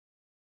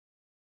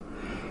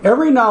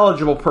Every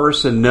knowledgeable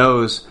person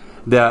knows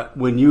that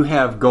when you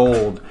have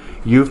gold,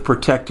 you've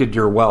protected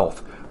your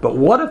wealth. But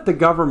what if the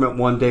government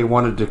one day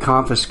wanted to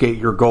confiscate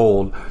your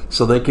gold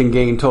so they can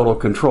gain total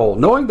control,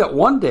 knowing that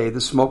one day the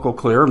smoke will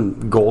clear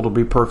and gold will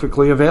be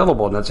perfectly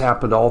available, and that's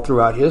happened all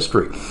throughout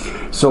history.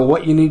 So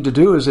what you need to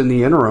do is, in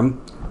the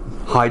interim,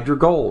 hide your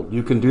gold.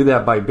 You can do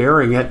that by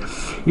burying it.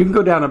 You can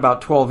go down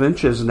about 12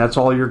 inches, and that's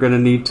all you're going to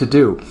need to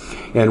do.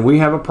 And we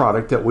have a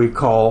product that we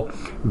call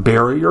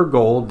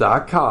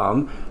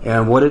buryyourgold.com,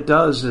 and what it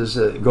does is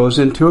it goes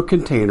into a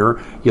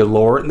container. You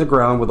lower it in the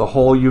ground with a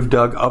hole you've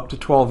dug up to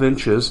 12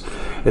 inches.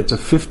 It's a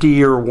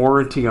 50-year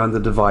warranty on the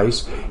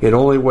device. It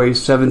only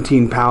weighs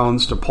 17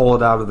 pounds to pull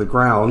it out of the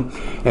ground,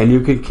 and you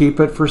can keep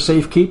it for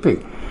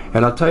safekeeping.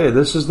 And I'll tell you,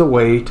 this is the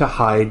way to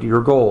hide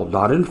your gold.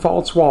 Not in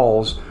false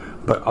walls,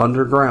 but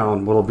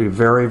underground, will be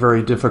very,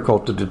 very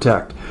difficult to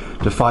detect.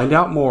 To find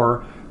out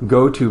more,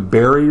 go to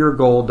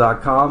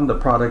buryyourgold.com. The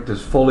product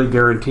is fully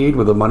guaranteed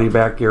with a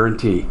money-back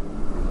guarantee.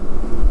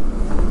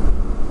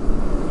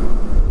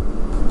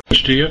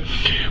 To you.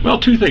 Well,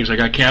 two things. I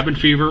got cabin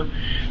fever.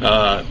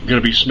 Going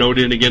to be snowed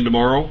in again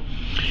tomorrow.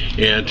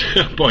 And,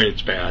 boy,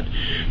 it's bad.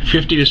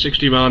 50 to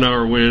 60 mile an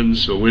hour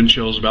winds, so wind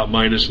chills about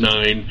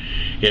 -9,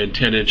 and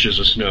 10 inches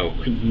of snow.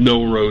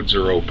 No roads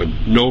are open.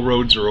 No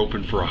roads are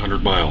open for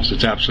 100 miles.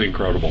 It's absolutely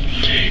incredible.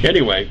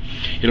 Anyway,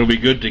 it'll be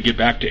good to get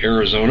back to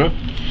Arizona,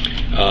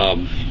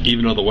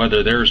 even though the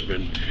weather there has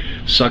been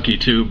sucky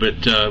too,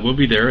 but we'll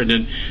be there. And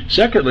then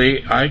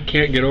secondly, I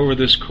can't get over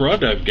this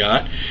crud I've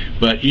got,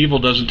 but evil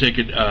doesn't take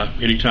it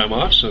any time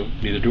off, so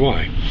neither do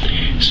I.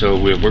 So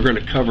we're going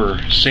to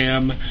cover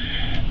Sam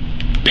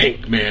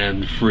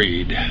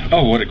Bankman-Fried.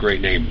 Oh, what a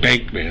great name,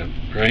 Bankman,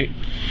 right?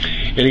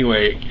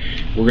 Anyway,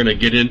 we're going to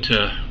get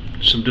into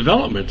some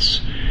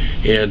developments,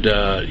 and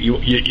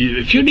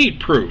if you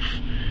need proof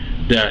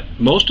that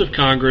most of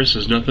Congress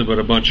is nothing but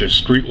a bunch of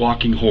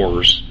street-walking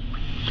whores,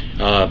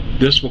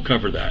 this will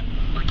cover that.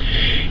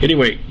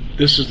 Anyway,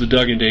 this is the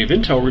Doug and Dave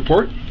Intel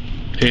Report,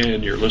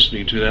 and you're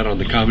listening to that on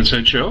the Common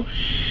Sense Show.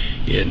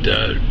 And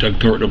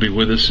Doug Thornton will be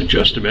with us in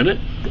just a minute.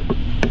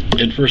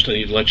 And first, I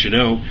need to let you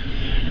know,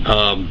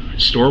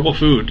 storable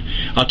food.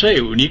 I'll tell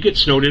you, when you get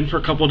snowed in for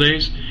a couple of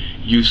days,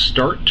 you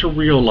start to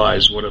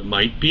realize what it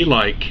might be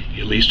like,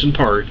 at least in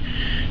part,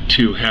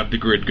 to have the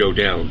grid go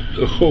down.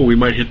 Oh, we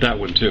might hit that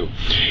one too.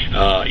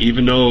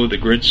 Even though the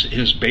grid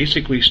has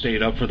basically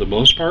stayed up for the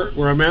most part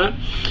where I'm at,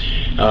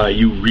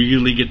 you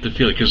really get the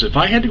feeling. Because if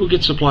I had to go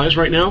get supplies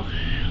right now,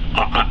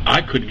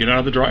 I couldn't get out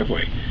of the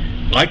driveway.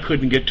 I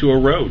couldn't get to a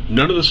road.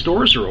 None of the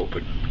stores are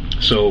open.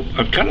 So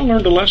I've kind of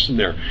learned a lesson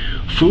there.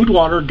 Food,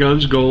 water,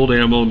 guns, gold,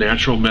 ammo,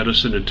 natural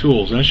medicine, and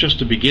tools. That's just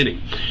the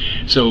beginning.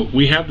 So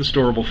we have the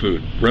storable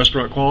food.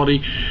 Restaurant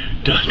quality,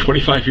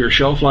 25-year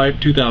shelf life,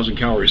 2,000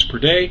 calories per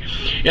day,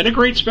 and a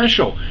great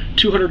special,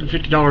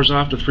 $250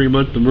 off the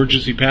 3-month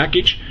emergency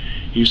package.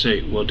 You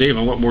say, well, Dave,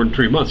 I want more than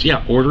 3 months.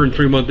 Yeah, order in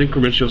 3-month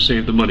increments. You'll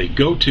save the money.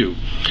 Go to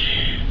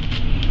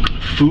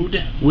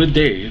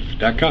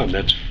foodwithdave.com.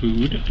 That's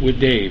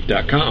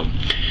foodwithdave.com.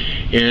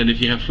 And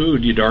if you have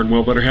food, you darn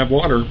well better have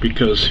water,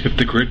 because if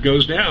the grid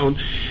goes down,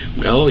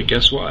 well,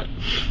 guess what?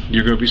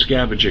 You're going to be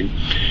scavenging.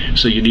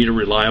 So you need a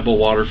reliable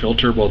water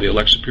filter. Well, the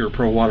Alexa Pure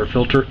Pro water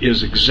filter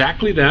is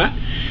exactly that.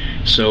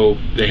 So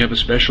they have a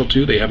special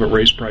too. They haven't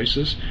raised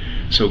prices.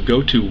 So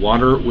go to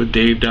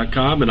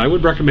waterwithdave.com, and I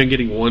would recommend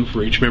getting one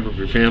for each member of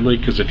your family,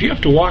 because if you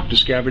have to walk to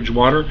scavenge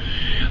water,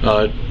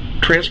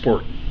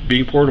 transport,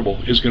 being portable,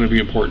 is going to be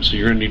important. So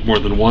you're going to need more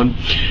than one,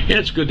 and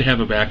it's good to have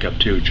a backup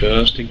too,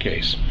 just in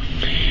case.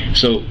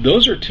 So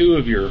those are two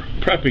of your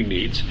prepping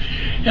needs.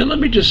 And let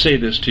me just say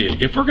this to you: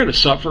 if we're going to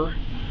suffer,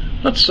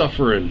 let's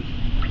suffer in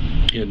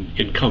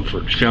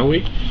comfort, shall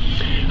we?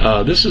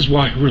 This is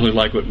why I really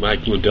like what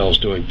Mike Lindell's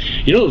doing.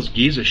 You know those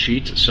Giza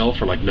sheets that sell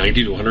for like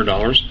 $90 to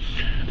 $100?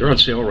 They're on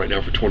sale right now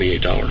for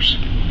 $28.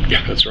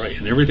 Yeah, that's right.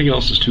 And everything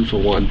else is 2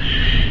 for 1.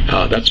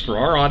 That's for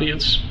our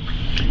audience.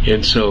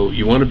 And so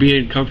you want to be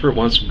in comfort,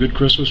 want some good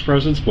Christmas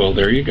presents? Well,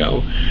 there you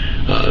go.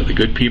 The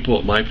good people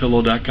at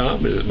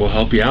MyPillow.com will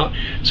help you out.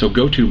 So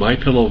go to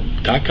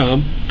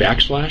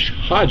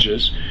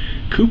MyPillow.com/Hodges,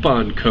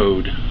 coupon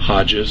code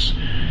Hodges,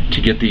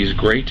 to get these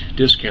great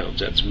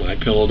discounts. That's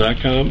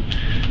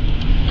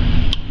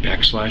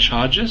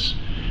MyPillow.com/Hodges,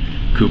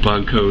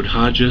 coupon code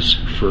Hodges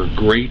for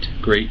great,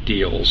 great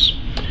deals.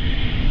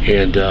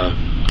 And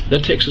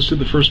that takes us to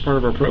the first part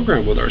of our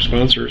program with our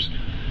sponsors.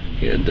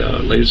 And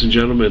ladies and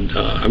gentlemen,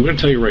 I'm going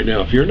to tell you right now,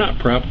 if you're not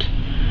prepped,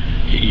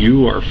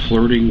 you are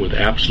flirting with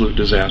absolute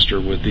disaster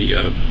with the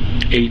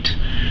 8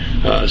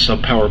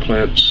 sub-power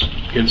plants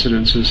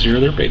incidences here.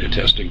 They're beta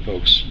testing,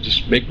 folks.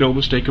 Just make no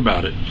mistake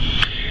about it.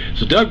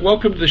 So, Doug,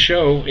 welcome to the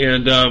show.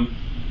 And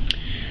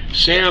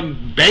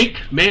Sam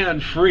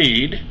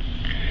Bankman-Fried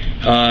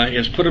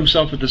has put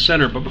himself at the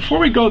center. But before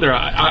we go there,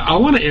 I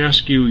want to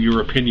ask you your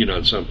opinion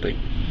on something.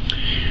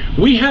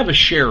 We have a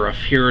sheriff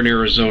here in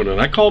Arizona, and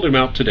I called him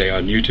out today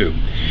on YouTube.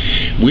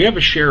 We have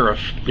a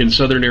sheriff in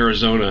southern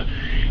Arizona.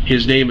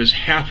 His name is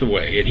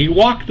Hathaway, and he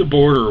walked the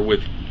border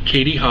with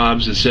Katie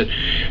Hobbs and said,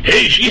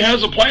 hey, she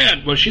has a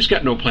plan. Well, she's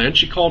got no plan.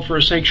 She called for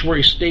a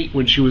sanctuary state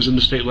when she was in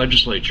the state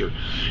legislature.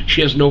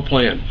 She has no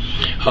plan.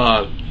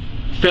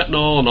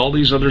 Fentanyl and all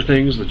these other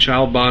things, the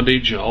child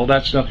bondage and all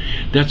that stuff,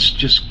 that's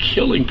just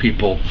killing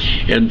people.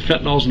 And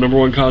fentanyl is the number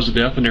one cause of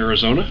death in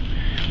Arizona.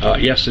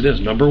 Yes, it is.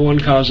 Number one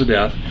cause of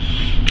death.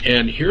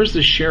 And here's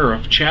the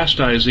sheriff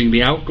chastising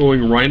the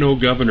outgoing Rhino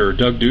governor,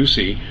 Doug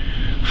Ducey,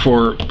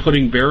 for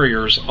putting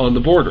barriers on the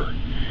border.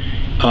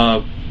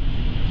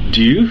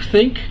 Do you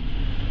think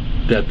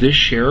that this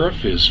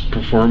sheriff is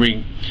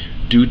performing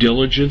due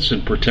diligence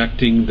in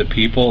protecting the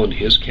people in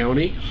his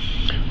county?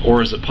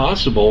 Or is it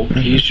possible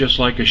he's just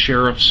like a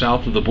sheriff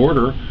south of the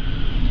border?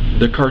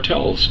 The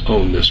cartels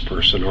own this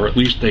person, or at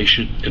least they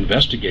should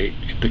investigate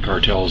if the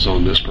cartels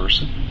own this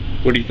person.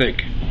 What do you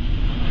think?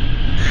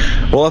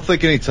 Well, I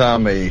think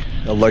anytime a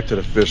elected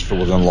official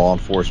within law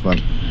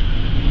enforcement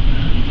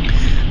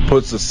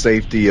puts the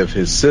safety of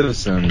his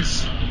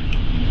citizens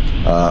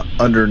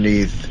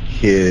underneath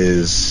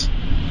his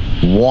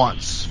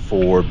wants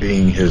for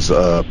being his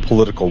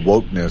political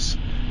wokeness,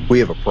 we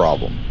have a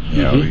problem.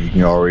 You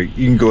know, you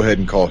can go ahead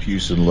and call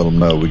Houston and let them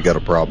know we got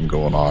a problem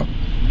going on.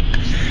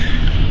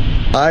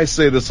 I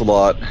say this a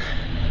lot.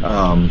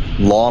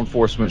 Law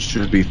enforcement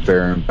should be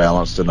fair and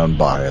balanced and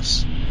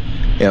unbiased.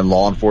 And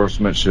law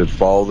enforcement should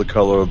follow the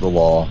color of the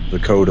law, the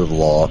code of the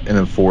law, and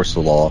enforce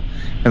the law.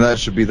 And that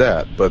should be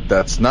that. But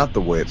that's not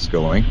the way it's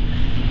going.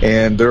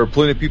 And there are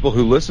plenty of people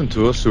who listen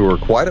to us who are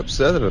quite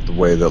upset at the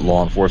way that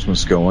law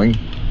enforcement's going.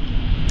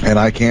 And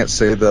I can't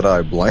say that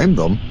I blame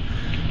them.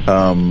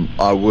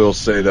 I will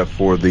say that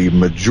for the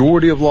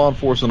majority of law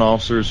enforcement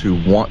officers who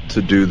want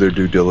to do their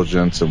due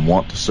diligence and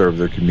want to serve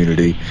their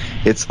community,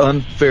 it's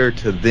unfair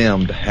to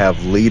them to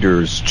have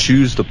leaders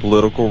choose the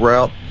political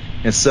route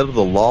instead of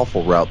the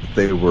lawful route that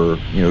they were,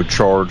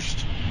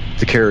 charged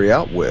to carry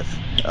out with.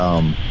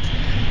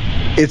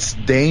 It's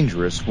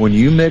dangerous when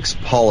you mix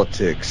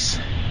politics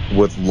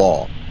with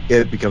law.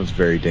 It becomes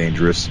very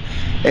dangerous.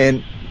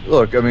 And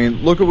look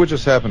at what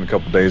just happened a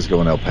couple of days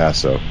ago in El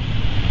Paso.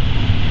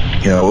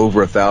 Over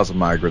 1,000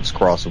 migrants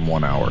cross in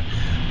 1 hour.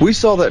 We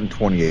saw that in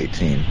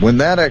 2018. When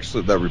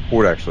that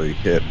report actually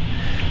hit,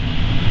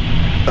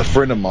 a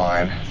friend of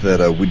mine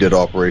that we did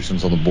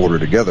operations on the border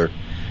together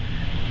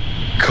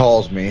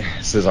calls me,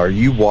 says, "Are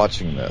you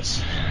watching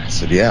this?" I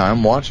said, "Yeah,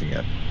 I'm watching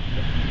it."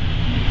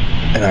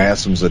 And I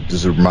asked him,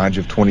 "Does it remind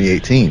you of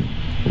 2018,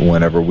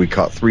 whenever we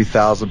caught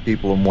 3,000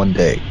 people in one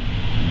day?"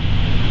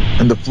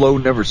 And the flow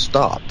never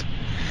stopped.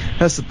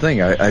 That's the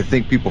thing. I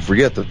think people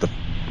forget that the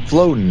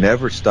flow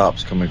never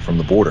stops coming from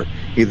the border,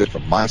 either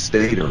from my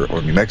state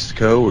or New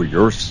Mexico or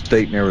your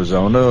state in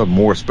Arizona, or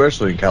more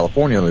especially in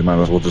California. They might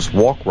as well just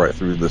walk right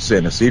through the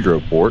San Ysidro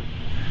port.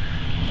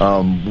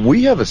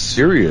 We have a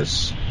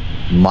serious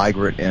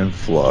migrant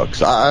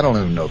influx. I don't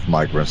even know if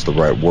migrant's the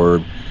right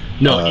word.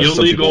 No,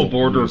 illegal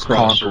border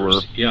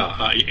crossers.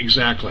 Yeah,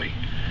 exactly.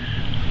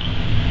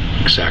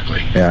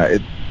 Exactly. Yeah.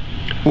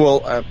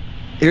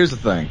 Here's the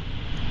thing.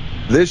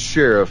 This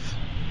sheriff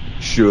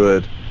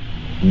should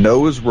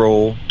know his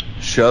role,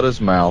 shut his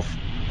mouth,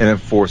 and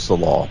enforce the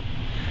law.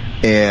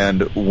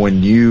 And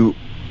when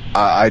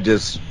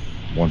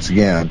once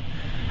again,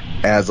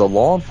 as a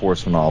law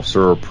enforcement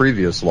officer or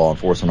previous law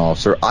enforcement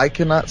officer, I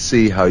cannot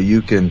see how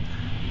you can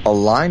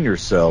align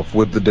yourself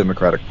with the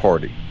Democratic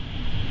Party.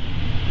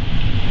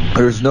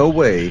 There's no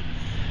way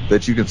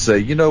that you can say,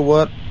 you know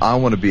what, I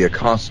want to be a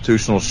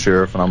constitutional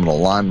sheriff and I'm going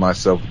to align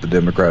myself with the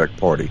Democratic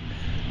Party.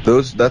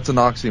 That's an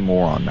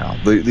oxymoron now.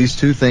 These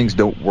two things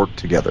don't work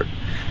together.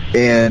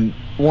 And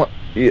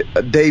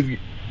Dave,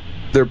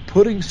 they're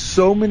putting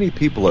so many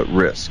people at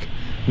risk,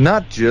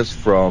 not just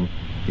from,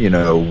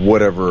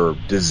 whatever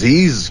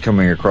disease is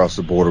coming across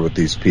the border with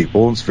these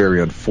people. It's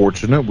very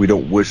unfortunate. We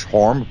don't wish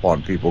harm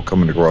upon people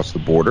coming across the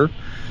border.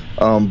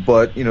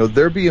 But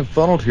they're being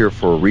funneled here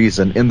for a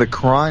reason, and the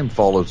crime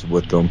follows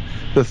with them.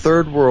 The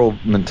third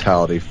world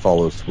mentality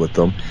follows with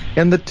them,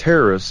 and the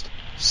terrorists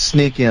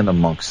sneak in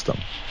amongst them.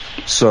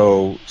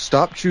 So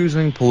stop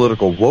choosing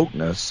political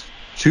wokeness.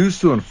 Choose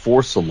to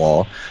enforce the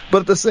law,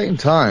 but at the same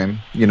time,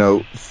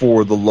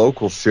 for the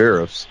local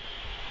sheriffs,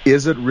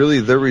 is it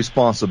really their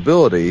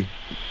responsibility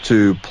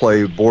to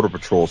play Border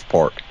Patrol's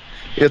part?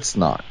 It's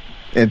not.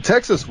 In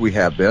Texas, we've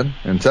been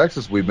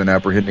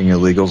apprehending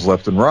illegals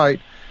left and right.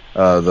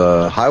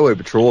 The Highway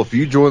Patrol, if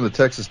you join the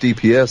Texas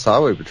DPS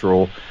Highway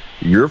Patrol,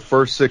 your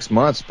first 6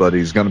 months, buddy,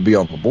 is going to be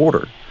on the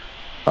border.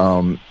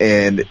 And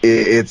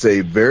it's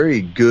a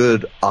very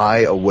good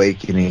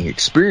eye-awakening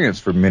experience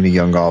for many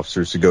young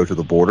officers to go to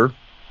the border,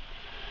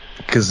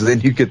 because then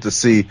you get to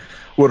see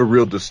what a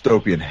real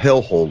dystopian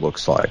hellhole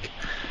looks like.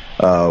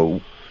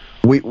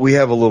 We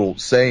have a little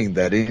saying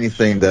that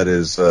anything that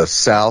is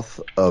south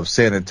of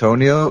San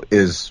Antonio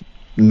is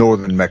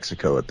northern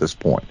Mexico at this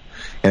point,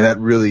 and that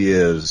really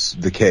is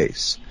the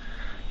case.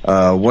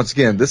 Once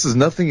again, this is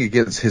nothing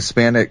against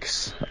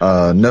Hispanics,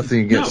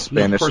 nothing against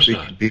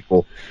Spanish-speaking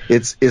people.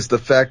 It's the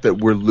fact that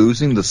we're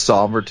losing the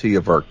sovereignty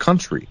of our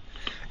country.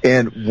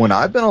 And when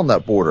I've been on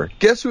that border,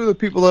 guess who are the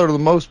people that are the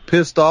most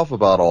pissed off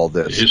about all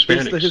this?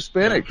 Hispanics. It's the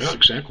Hispanics. Yeah,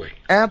 exactly.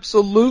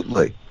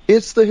 Absolutely.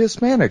 It's the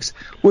Hispanics.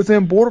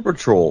 Within Border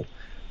Patrol,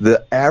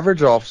 the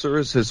average officer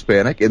is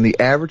Hispanic, and the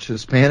average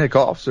Hispanic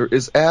officer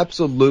is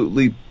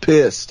absolutely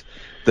pissed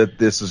that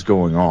this is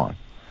going on.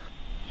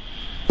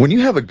 When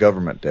you have a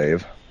government,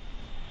 Dave,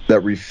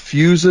 that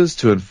refuses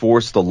to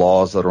enforce the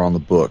laws that are on the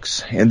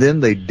books, and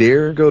then they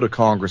dare go to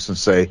Congress and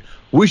say,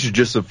 we should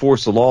just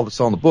enforce the law that's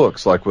on the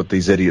books, like what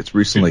these idiots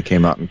recently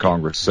came out in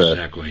Congress said.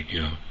 Exactly,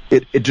 yeah.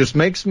 It just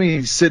makes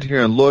me sit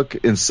here and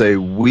look and say,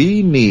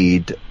 we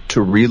need to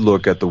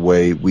relook at the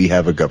way we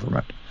have a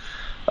government.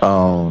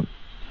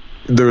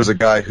 There was a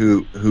guy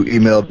who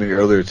emailed me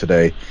earlier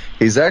today.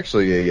 He's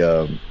actually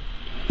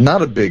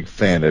not a big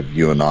fan of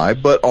you and I,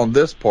 but on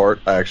this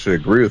part, I actually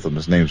agree with him.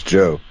 His name's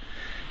Joe.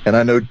 And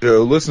I know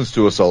Joe listens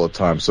to us all the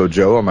time. So,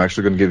 Joe, I'm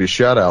actually going to give you a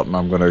shout-out, and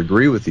I'm going to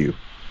agree with you.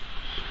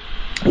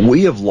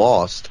 We have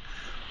lost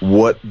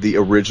what the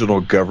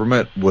original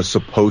government was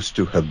supposed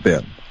to have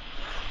been.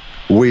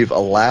 We've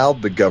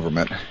allowed the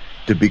government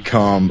to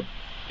become,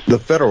 the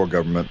federal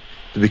government,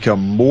 to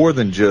become more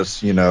than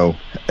just, a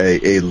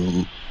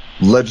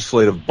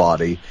legislative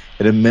body,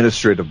 an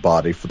administrative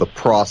body for the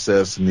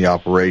process and the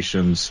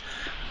operations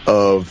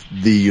of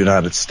the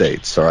United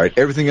States. All right,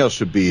 everything else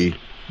should be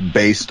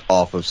based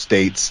off of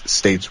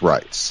states'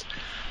 rights.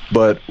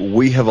 But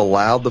we have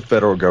allowed the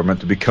federal government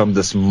to become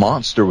this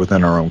monster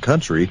within our own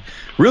country,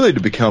 really to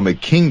become a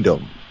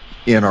kingdom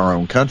in our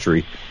own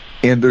country.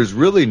 And there's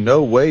really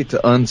no way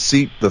to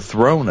unseat the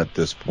throne at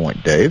this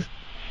point, Dave.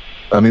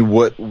 I mean,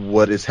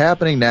 what is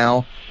happening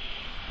now,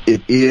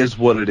 it is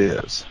what it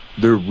is.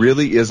 There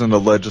really isn't a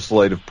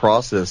legislative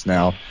process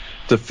now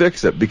to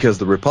fix it because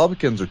the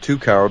Republicans are too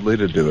cowardly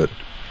to do it.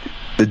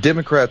 The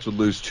Democrats would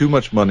lose too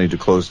much money to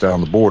close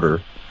down the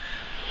border.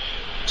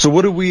 So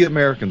what do we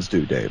Americans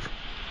do, Dave?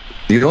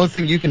 The only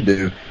thing you can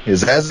do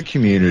is, as a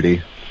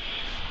community,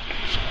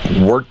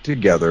 work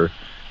together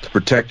to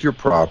protect your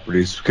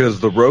properties, because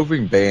the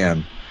roving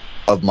band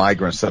of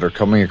migrants that are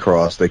coming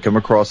across, they come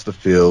across the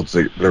fields,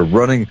 they're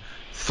running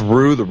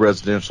through the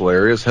residential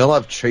areas. Hell,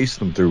 I've chased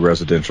them through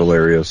residential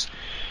areas.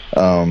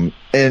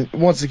 And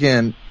once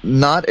again,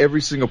 not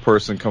every single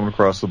person coming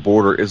across the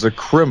border is a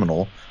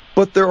criminal,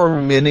 but there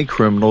are many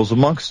criminals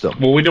amongst them.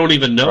 Well, we don't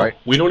even know. Right?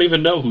 We don't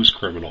even know who's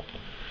criminal.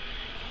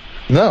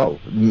 No,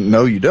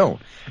 you don't.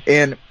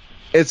 And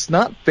it's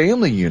not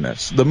family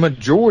units. The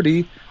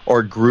majority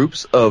are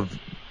groups of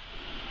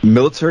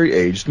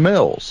military-aged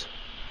males.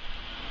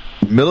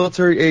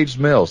 Military-aged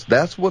males.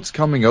 That's what's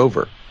coming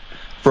over.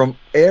 From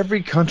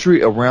every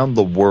country around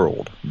the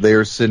world, they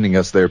are sending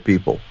us their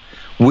people.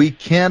 We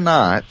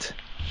cannot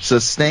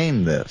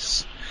sustain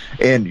this.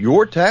 And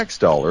your tax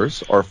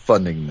dollars are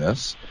funding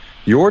this.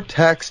 Your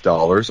tax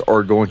dollars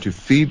are going to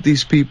feed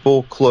these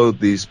people, clothe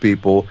these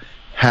people,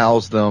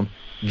 house them,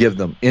 give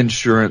them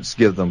insurance,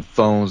 give them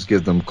phones,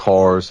 give them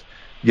cars,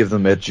 give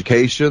them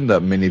education that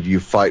many of you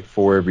fight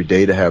for every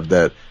day to have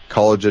that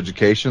college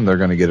education. They're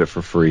going to get it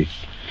for free.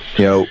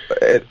 And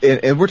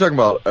we're talking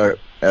about an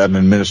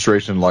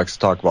administration that likes to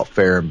talk about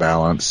fair and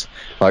balance,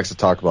 likes to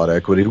talk about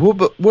equity. Well,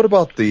 but what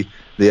about the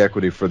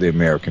equity for the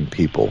American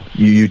people?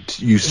 You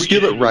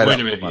steal it right out. Wait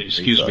a minute,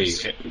 excuse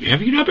me.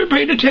 Have you not been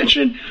paying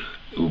attention?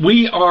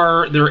 We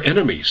are their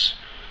enemies.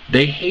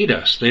 They hate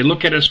us. They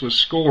look at us with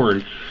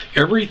scorn.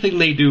 Everything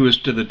they do is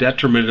to the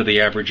detriment of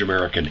the average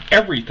American.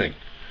 Everything.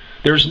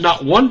 There's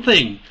not one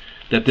thing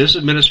that this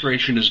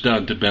administration has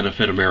done to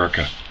benefit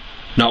America.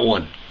 Not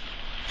one.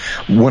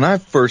 When I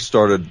first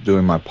started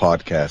doing my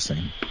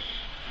podcasting,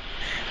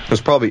 it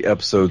was probably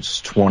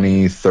episodes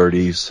 20,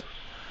 30s,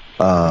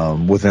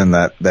 within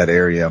that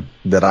area,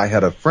 that I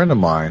had a friend of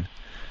mine,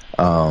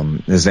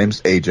 his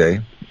name's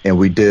AJ, and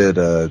we did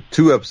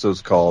 2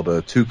 episodes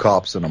called Two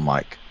Cops and a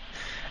Mic.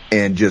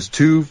 And just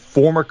 2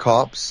 former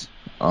cops,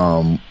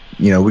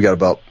 we got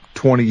about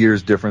 20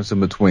 years difference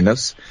in between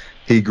us.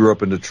 He grew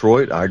up in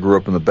Detroit. I grew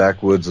up in the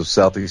backwoods of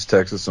southeast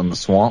Texas in the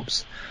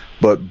swamps.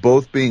 But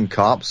both being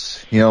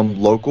cops,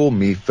 him local,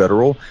 me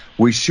federal,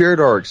 we shared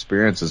our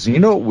experiences. And you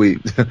know what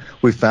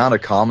we found a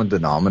common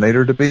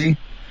denominator to be?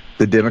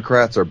 The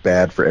Democrats are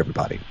bad for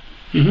everybody.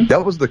 Mm-hmm.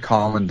 That was the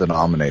common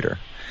denominator.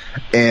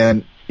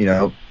 And,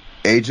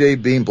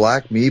 AJ being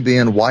black, me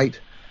being white,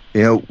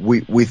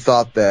 we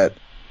thought that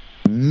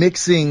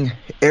mixing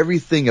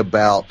everything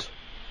about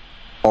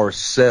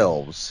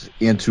ourselves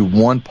into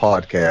one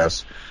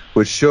podcast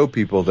would show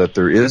people that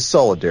there is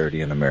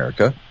solidarity in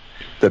America,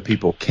 that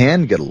people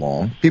can get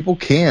along, people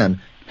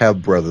can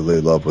have brotherly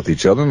love with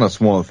each other, and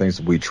that's one of the things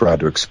that we try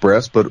to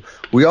express. But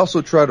we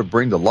also try to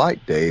bring to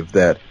light, Dave,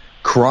 that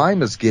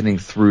crime is getting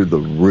through the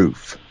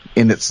roof,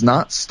 and it's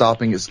not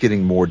stopping, it's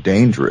getting more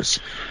dangerous.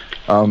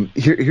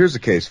 Here's a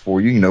case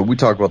for you. We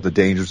talk about the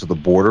dangers of the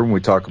border, and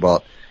we talk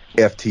about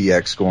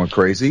FTX going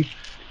crazy.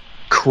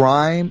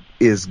 Crime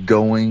is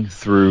going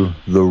through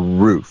the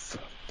roof.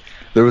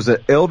 There was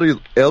an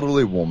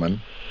elderly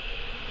woman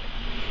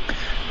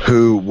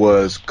who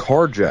was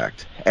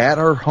carjacked at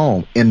her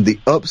home in the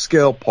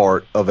upscale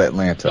part of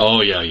Atlanta.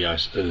 Oh, yeah,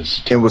 yes. Terrible,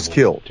 and was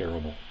killed.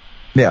 Terrible.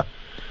 Yeah,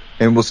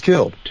 and was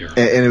killed. Terrible.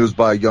 And it was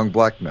by a young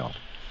black male.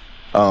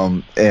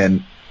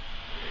 And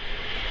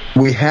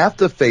we have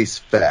to face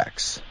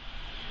facts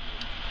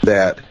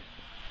that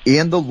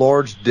in the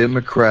large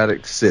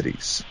democratic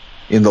cities,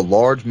 in the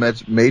large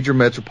major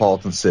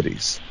metropolitan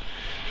cities,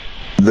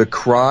 the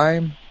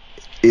crime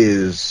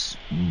is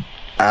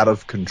out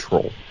of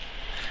control.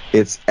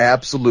 It's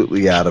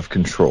absolutely out of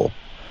control.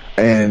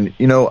 And,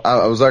 you know,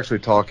 I was actually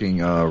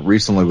talking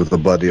recently with a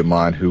buddy of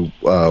mine who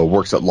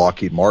works at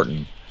Lockheed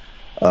Martin.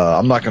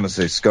 I'm not going to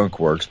say Skunk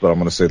Works, but I'm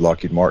going to say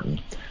Lockheed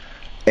Martin.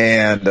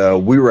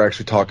 And we were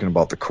actually talking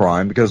about the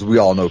crime because we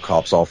all know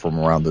cops all from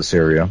around this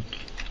area.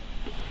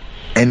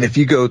 And if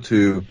you go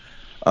to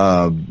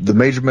the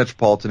major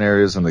metropolitan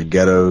areas and the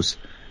ghettos,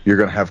 you're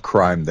going to have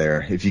crime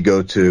there. If you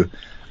go to,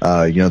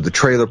 the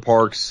trailer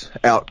parks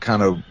out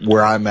kind of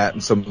where I'm at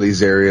in some of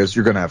these areas,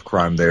 you're going to have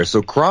crime there.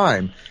 So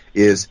crime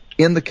is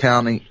in the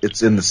county,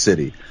 it's in the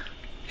city.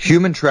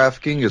 Human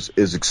trafficking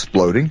is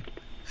exploding.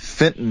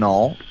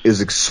 Fentanyl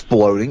is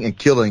exploding and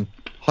killing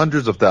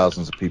hundreds of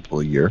thousands of people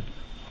a year.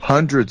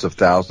 Hundreds of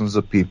thousands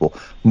of people.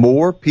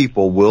 More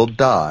people will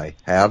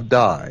have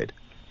died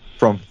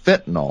from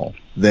fentanyl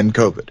than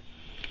COVID.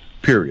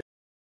 Period.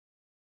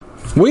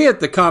 We at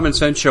the Common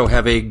Sense Show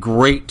have a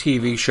great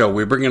TV show.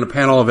 We bring in a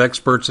panel of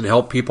experts and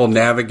help people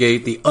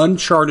navigate the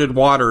uncharted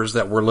waters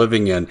that we're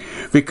living in.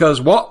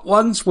 Because what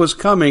once was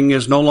coming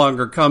is no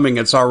longer coming.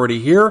 It's already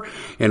here,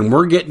 and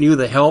we're getting you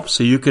the help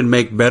so you can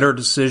make better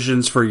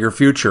decisions for your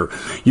future.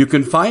 You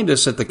can find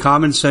us at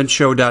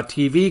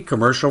thecommonsenseshow.tv,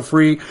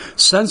 commercial-free,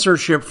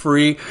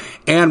 censorship-free,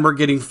 and we're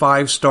getting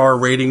 5-star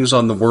ratings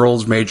on the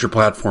world's major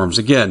platforms.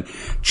 Again,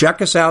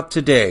 check us out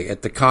today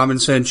at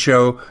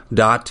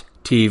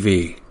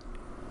thecommonsenseshow.tv.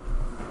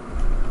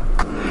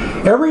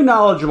 Every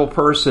knowledgeable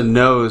person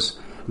knows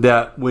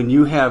that when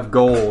you have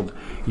gold,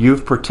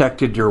 you've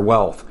protected your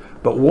wealth.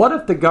 But what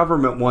if the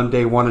government one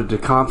day wanted to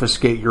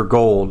confiscate your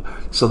gold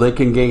so they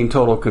can gain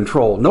total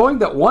control, knowing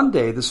that one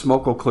day the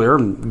smoke will clear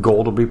and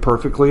gold will be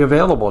perfectly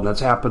available, and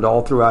that's happened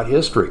all throughout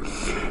history.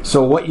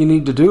 So what you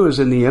need to do is,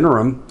 in the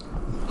interim,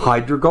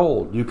 hide your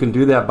gold. You can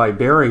do that by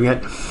burying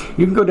it.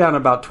 You can go down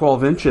about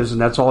 12 inches, and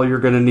that's all you're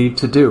going to need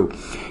to do.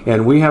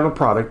 And we have a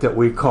product that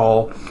we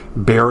call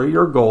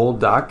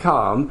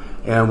buryyourgold.com,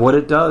 and what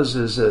it does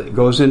is it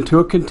goes into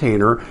a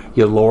container.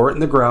 You lower it in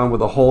the ground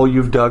with a hole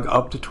you've dug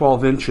up to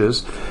 12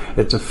 inches.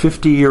 It's a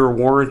 50-year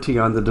warranty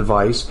on the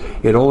device.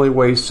 It only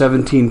weighs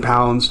 17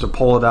 pounds to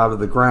pull it out of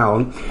the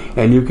ground,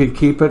 and you can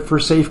keep it for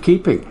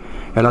safekeeping.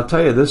 And I'll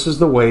tell you, this is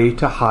the way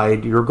to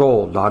hide your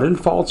gold. Not in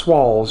false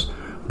walls,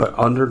 but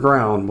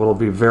underground will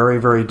be very,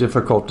 very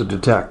difficult to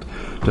detect.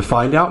 To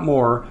find out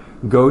more,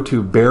 go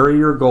to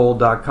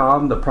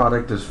buryyourgold.com. The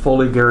product is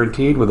fully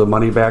guaranteed with a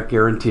money-back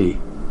guarantee.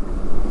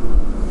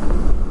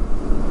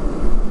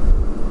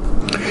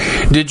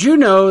 Did you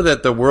know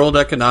that the World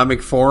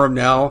Economic Forum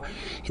now,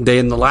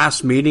 in the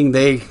last meeting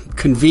they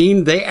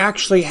convened, they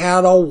actually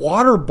had a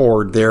water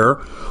board there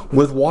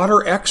with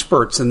water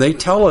experts, and they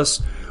tell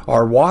us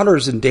our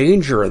water's in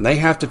danger and they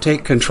have to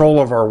take control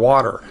of our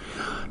water.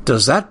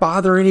 Does that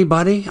bother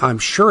anybody? I'm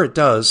sure it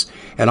does.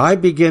 And I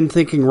begin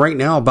thinking right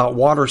now about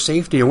water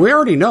safety. And we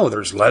already know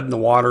there's lead in the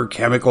water,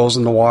 chemicals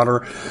in the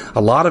water.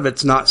 A lot of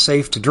it's not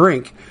safe to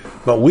drink.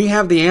 But we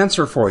have the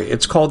answer for you.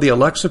 It's called the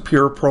Alexa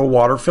Pure Pro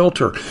Water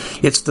Filter.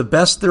 It's the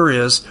best there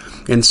is,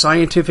 and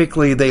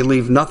scientifically they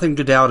leave nothing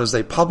to doubt as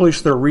they publish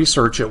their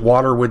research at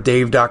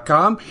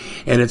waterwithdave.com,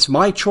 and it's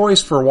my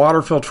choice for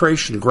water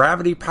filtration.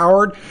 Gravity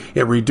powered,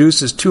 it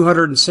reduces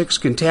 206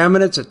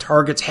 contaminants, it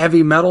targets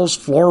heavy metals,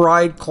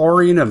 fluoride,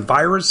 chlorine, and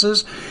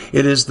viruses.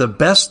 It is the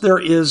best there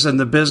is in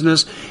the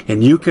business,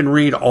 and you can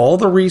read all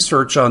the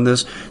research on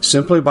this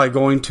simply by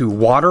going to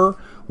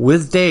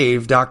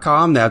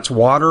waterwithdave.com. That's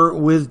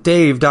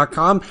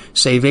waterwithdave.com.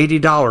 Save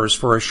 $80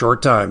 for a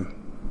short time.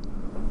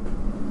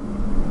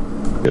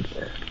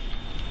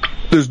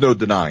 There's no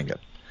denying it.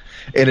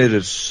 And it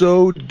is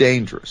so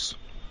dangerous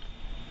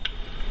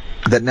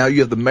that now you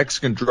have the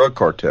Mexican drug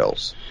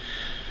cartels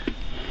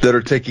that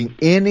are taking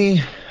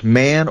any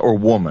man or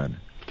woman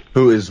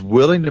who is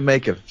willing to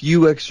make a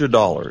few extra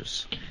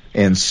dollars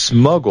and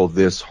smuggle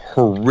this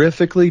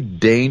horrifically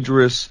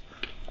dangerous,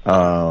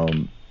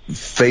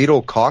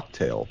 fatal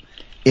cocktail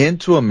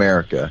into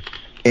America.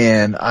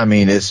 And I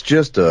mean, it's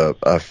just a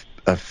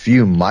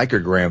few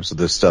micrograms of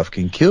this stuff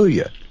can kill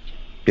you.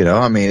 You know,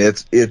 I mean,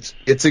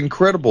 it's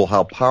incredible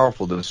how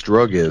powerful this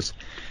drug is.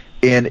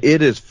 And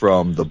it is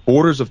from the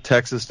borders of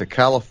Texas to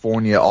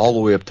California all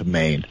the way up to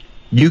Maine.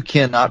 You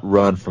cannot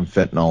run from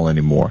fentanyl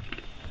anymore.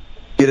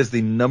 It is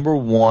the number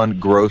one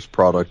gross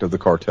product of the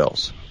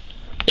cartels.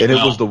 And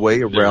it was the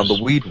way around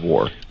the weed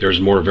war. There's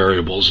more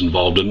variables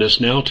involved in this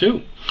now,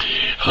 too.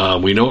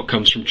 We know it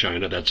comes from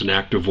China. That's an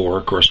act of war.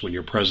 Of course, when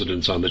your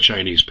president's on the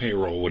Chinese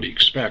payroll, what do you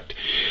expect?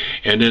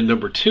 And then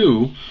number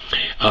two,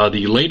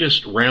 the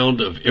latest round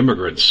of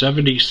immigrants,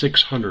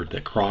 7,600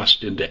 that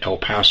crossed into El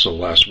Paso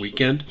last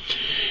weekend,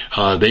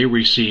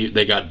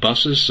 they got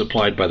buses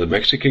supplied by the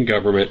Mexican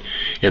government,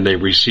 and they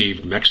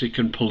received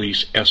Mexican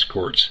police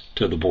escorts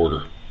to the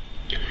border.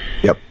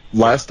 Yep.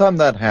 Last time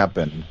that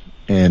happened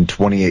in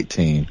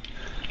 2018,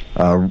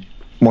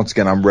 once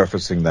again, I'm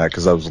referencing that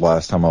because that was the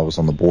last time I was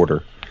on the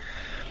border.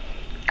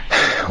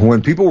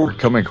 When people were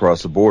coming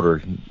across the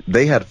border,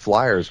 they had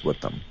flyers with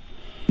them.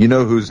 You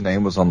know whose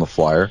name was on the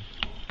flyer?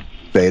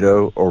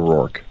 Beto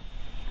O'Rourke.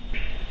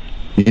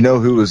 You know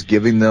who was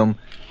giving them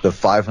the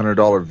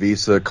 $500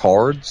 Visa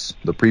cards,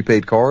 the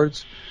prepaid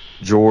cards?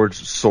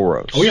 George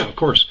Soros. Oh, yeah, of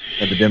course.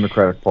 And the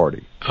Democratic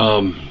Party.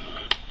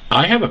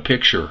 I have a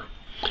picture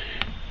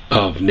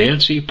of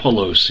Nancy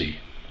Pelosi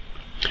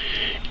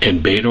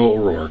and Beto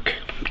O'Rourke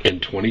in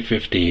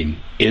 2015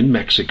 in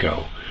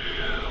Mexico,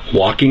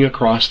 walking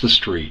across the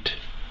street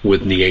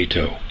with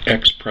Nieto,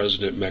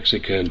 ex-president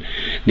Mexican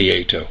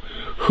Nieto,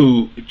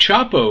 who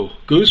Chapo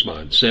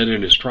Guzman said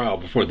in his trial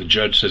before the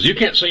judge says, "You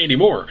can't say any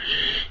more."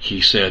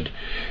 He said,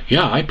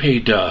 "Yeah, I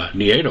paid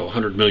Nieto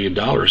 $100 million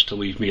to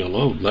leave me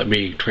alone, let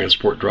me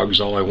transport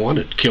drugs all I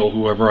wanted, kill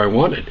whoever I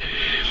wanted."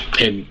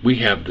 And we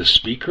have the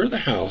Speaker of the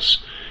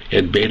House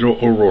and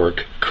Beto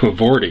O'Rourke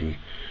cavorting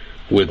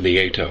with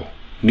Nieto.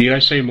 Need I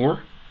say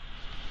more?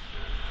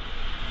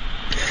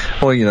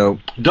 Well, you know,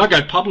 Doug,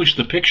 I published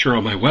the picture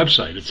on my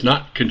website. It's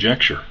not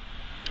conjecture.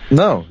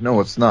 No,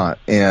 it's not.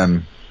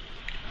 And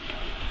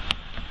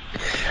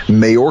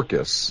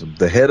Mayorkas,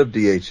 the head of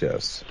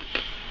DHS,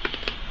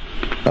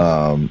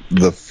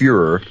 the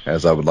Fuhrer,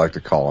 as I would like to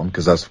call him,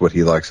 because that's what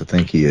he likes to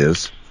think he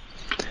is,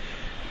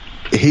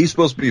 he's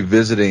supposed to be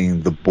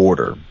visiting the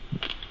border,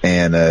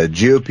 and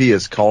GOP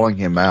is calling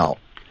him out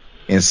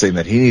and saying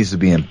that he needs to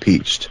be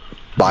impeached.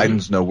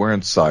 Biden's nowhere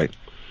in sight.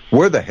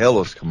 Where the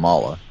hell is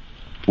Kamala?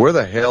 Where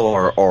the hell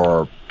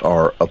are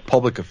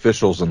public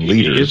officials and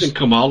leaders? Isn't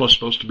Kamala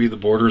supposed to be the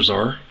border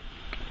czar?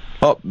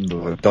 Oh,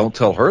 don't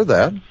tell her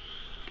that.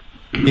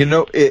 You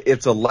know,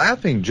 it's a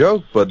laughing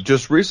joke, but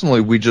just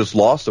recently we just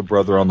lost a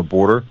brother on the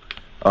border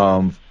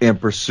while in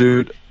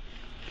pursuit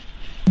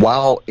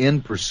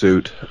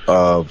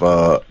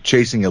of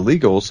chasing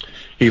illegals.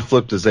 He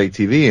flipped his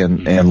ATV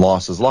and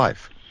lost his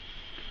life.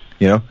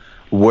 You know,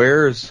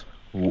 where's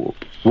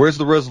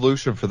the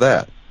resolution for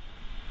that?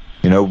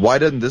 You know, why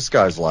doesn't this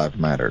guy's life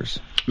matters?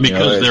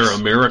 Because they're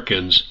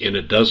Americans, and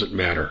it doesn't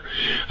matter.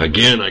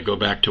 Again, I go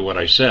back to what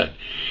I said.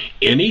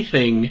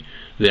 Anything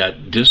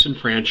that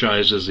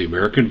disenfranchises the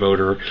American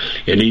voter,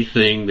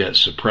 anything that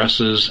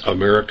suppresses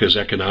America's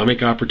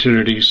economic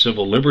opportunities,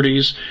 civil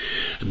liberties,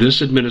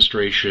 this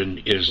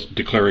administration is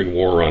declaring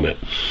war on it.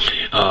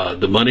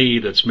 The money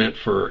that's meant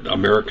for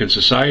American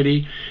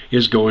society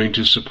is going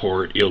to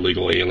support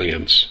illegal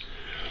aliens.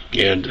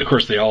 And, of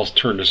course, they all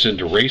turn this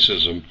into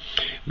racism.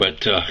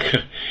 But,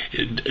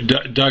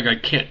 Doug, I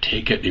can't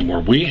take it anymore.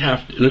 Let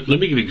me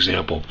give you an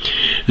example.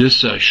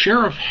 This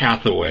Sheriff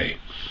Hathaway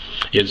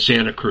in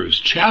Santa Cruz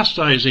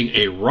chastising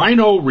a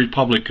rhino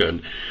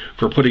Republican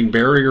for putting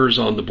barriers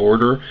on the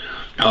border.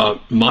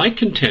 My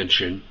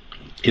contention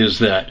is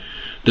that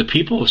the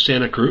people of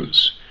Santa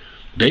Cruz,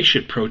 they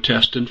should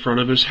protest in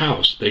front of his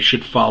house. They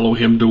should follow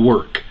him to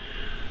work.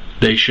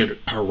 They should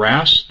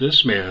harass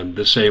this man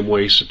the same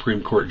way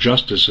Supreme Court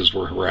justices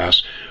were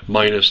harassed,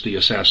 minus the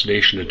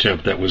assassination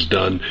attempt that was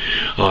done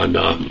on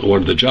one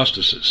of the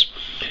justices.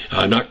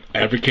 Not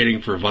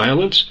advocating for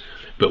violence,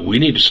 but we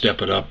need to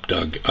step it up,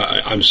 Doug.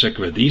 I'm sick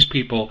of it. These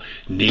people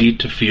need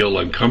to feel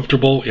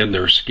uncomfortable in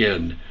their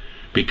skin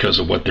because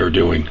of what they're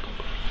doing.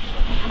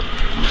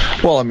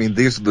 Well, I mean,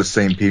 these are the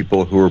same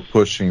people who are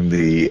pushing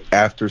the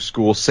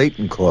after-school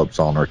Satan clubs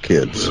on our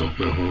kids,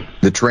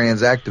 the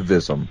trans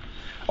activism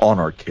on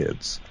our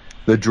kids,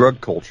 the drug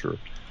culture,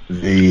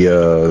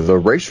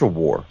 the racial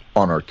war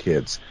on our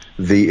kids,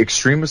 the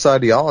extremist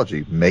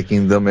ideology,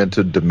 making them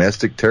into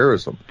domestic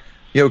terrorism.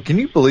 You know, can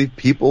you believe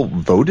people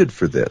voted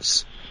for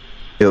this?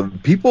 You know,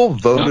 people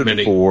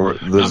voted for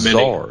the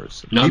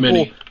czars. Not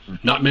many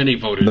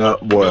voted.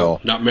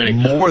 Not many.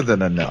 More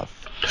than enough.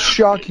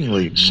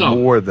 Shockingly,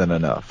 more than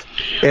enough.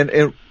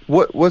 And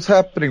what's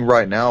happening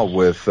right now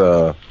with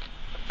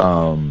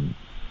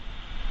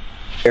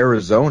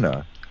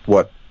Arizona?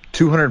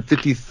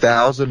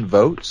 250,000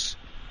 votes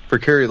for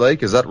Kari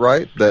Lake? Is that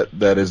right?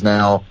 That is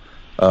now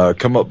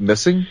come up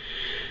missing?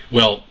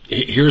 Well,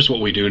 here's what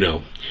we do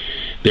know.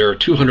 There are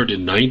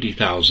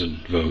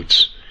 290,000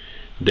 votes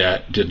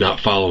that did not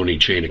follow any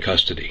chain of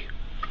custody.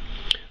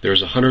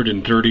 There's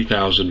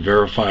 130,000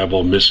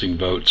 verifiable missing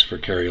votes for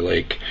Kari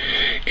Lake.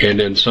 And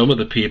then some of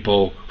the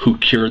people who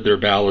cured their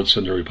ballots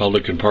in the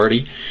Republican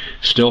Party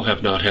still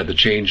have not had the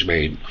change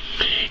made.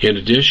 In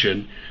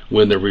addition,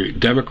 when the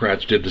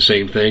Democrats did the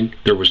same thing,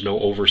 there was no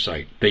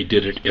oversight. They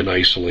did it in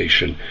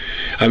isolation.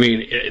 I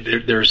mean,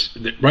 there's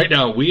right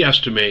now we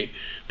estimate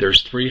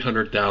there's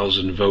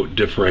 300,000 vote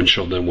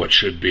differential than what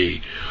should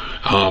be.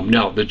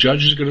 Now, the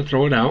judge is going to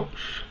throw it out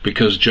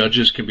because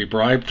judges can be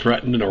bribed,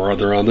 threatened, or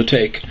they're on the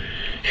take,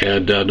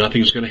 and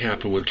nothing's going to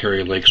happen with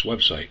Kari Lake's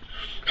website.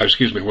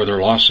 With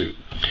her lawsuit.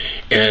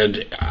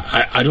 And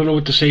I don't know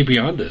what to say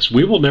beyond this.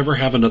 We will never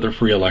have another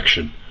free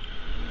election.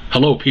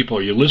 Hello, people,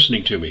 are you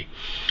listening to me?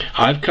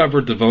 I've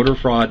covered the voter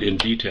fraud in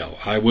detail.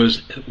 I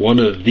was one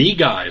of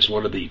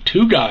the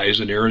two guys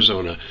in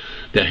Arizona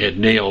that had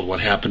nailed what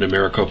happened in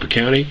Maricopa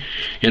County.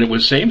 And it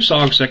was same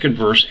song, second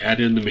verse, add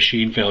in the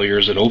machine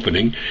failures at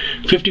opening.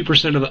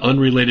 50% of the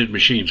unrelated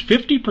machines.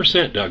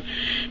 50%, Doug.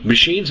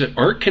 Machines that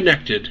aren't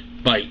connected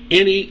by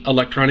any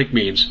electronic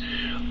means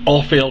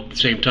all failed at the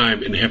same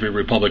time in heavy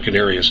Republican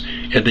areas,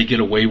 and they get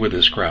away with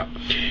this crap.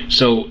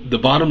 So the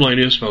bottom line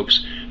is,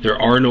 folks, there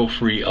are no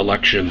free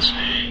elections.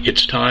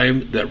 It's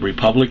time that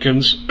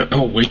Republicans...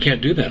 Oh, we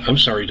can't do that. I'm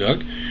sorry,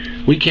 Doug.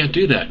 We can't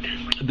do that.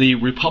 The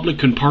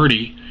Republican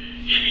Party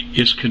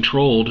is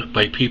controlled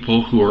by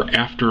people who are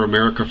after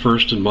America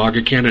First and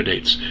MAGA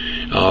candidates.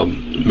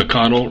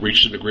 McConnell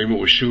reached an agreement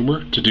with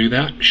Schumer to do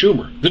that.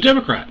 Schumer, the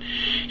Democrat.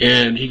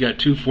 And he got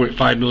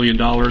 $2.5 million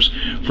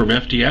from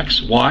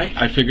FTX. Why?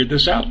 I figured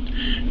this out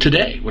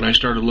today when I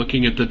started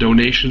looking at the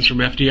donations from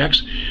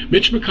FTX.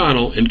 Mitch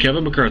McConnell and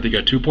Kevin McCarthy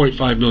got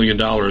 $2.5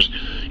 million,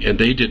 and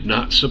they did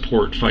not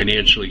support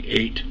financially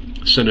 8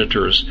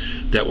 senators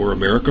that were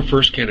America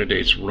First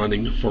candidates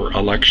running for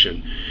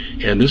election.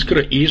 And this could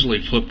have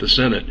easily flipped the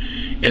Senate,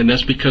 and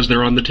that's because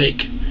they're on the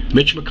take.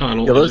 Mitch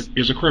McConnell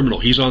is a criminal.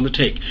 He's on the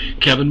take.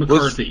 Kevin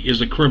McCarthy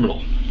is a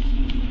criminal.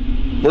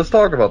 Let's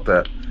talk about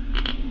that.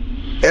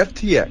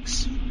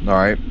 FTX, all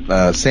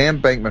right,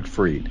 Sam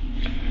Bankman-Fried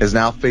is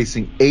now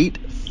facing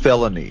 8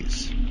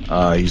 felonies.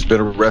 He's been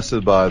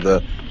arrested by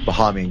the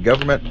Bahamian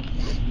government.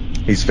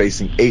 He's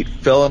facing 8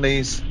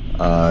 felonies.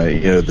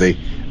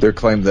 They're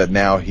claiming that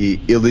now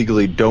he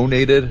illegally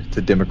donated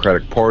to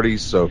Democratic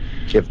parties. So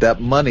if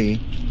that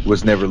money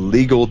was never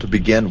legal to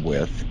begin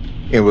with,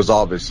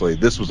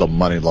 this was a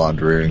money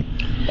laundering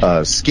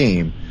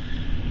scheme,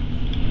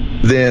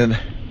 then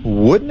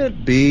wouldn't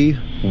it be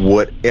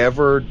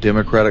whatever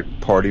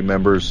Democratic Party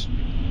members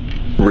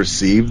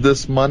receive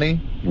this money?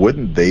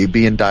 Wouldn't they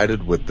be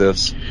indicted with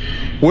this?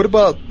 What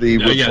about the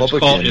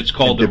Republican? It's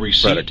called the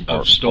receipt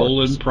of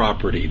stolen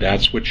property.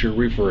 That's what you're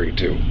referring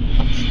to.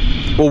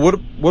 Well,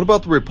 what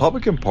about the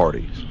Republican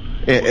Party,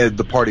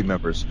 the party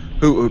members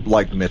who,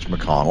 like Mitch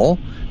McConnell,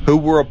 who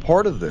were a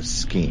part of this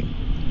scheme?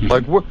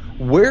 Like,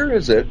 where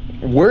is it?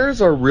 Where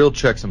is our real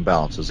checks and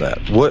balances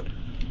at? What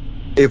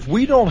if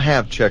we don't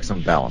have checks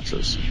and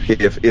balances?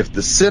 If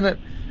the Senate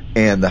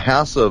and the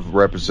House of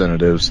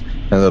Representatives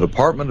and the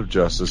Department of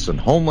Justice and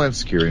Homeland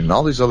Security and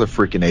all these other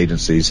freaking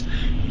agencies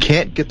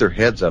can't get their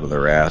heads out of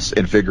their ass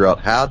and figure out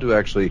how to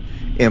actually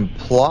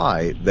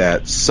imply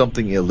that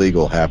something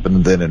illegal happened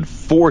and then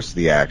enforce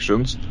the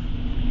actions,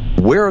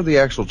 where are the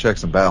actual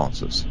checks and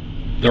balances?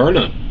 There are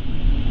none.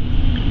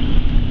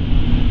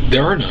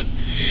 There are none.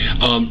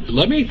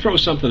 Let me throw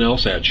something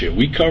else at you.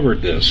 We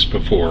covered this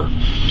before.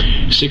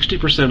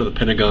 60% of the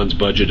Pentagon's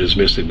budget is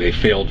missing. They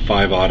failed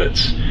 5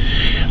 audits.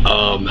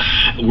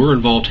 We're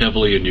involved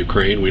heavily in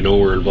Ukraine. We know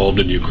we're involved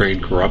in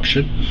Ukraine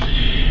corruption.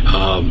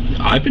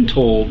 I've been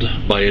told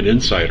by an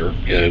insider,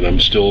 and I'm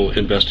still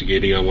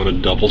investigating, I want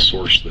to double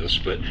source this,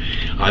 but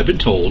I've been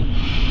told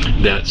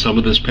that some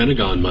of this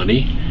Pentagon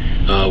money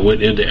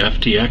went into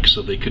FTX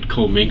so they could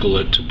commingle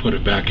it to put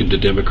it back into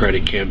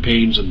Democratic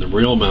campaigns, and the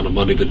real amount of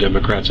money the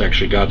Democrats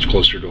actually got is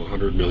closer to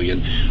 $100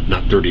 million,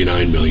 not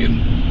 $39 million.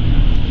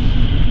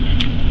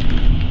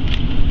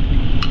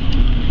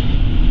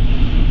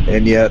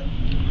 And yet,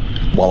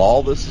 while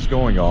all this is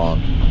going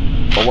on,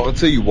 I want to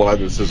tell you why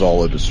this is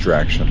all a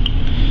distraction.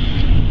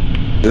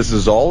 This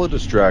is all a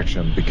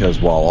distraction because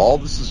while all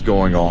this is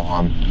going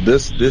on,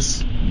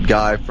 this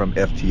guy from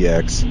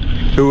FTX,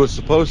 who was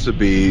supposed to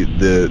be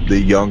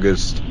the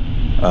youngest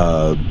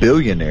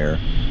billionaire,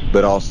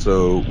 but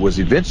also was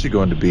eventually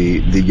going to be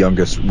the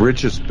youngest,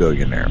 richest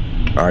billionaire.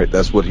 All right,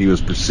 that's what he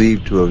was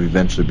perceived to have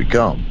eventually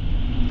become.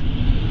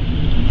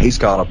 He's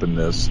caught up in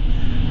this.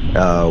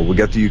 We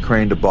got the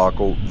Ukraine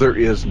debacle. There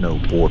is no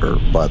border,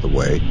 by the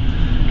way.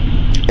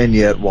 And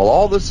yet, while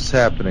all this is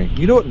happening,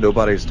 you know what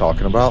nobody's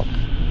talking about?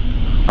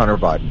 Hunter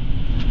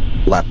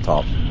Biden,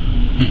 laptop,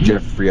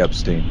 Jeffrey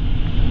Epstein,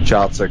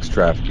 child sex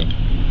trafficking.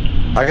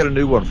 I got a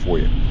new one for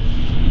you.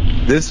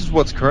 This is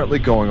what's currently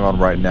going on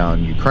right now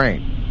in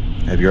Ukraine.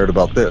 Have you heard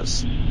about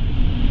this?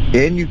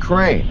 In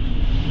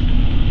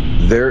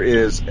Ukraine, there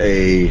is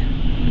a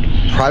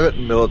private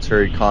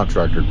military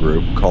contractor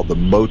group called the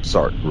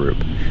Mozart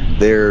Group.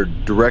 They're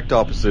direct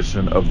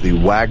opposition of the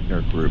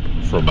Wagner Group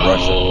from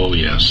Russia. Oh,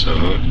 yes.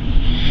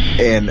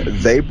 And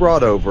they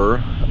brought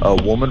over a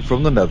woman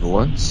from the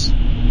Netherlands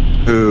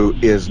who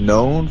is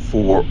known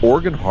for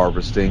organ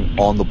harvesting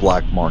on the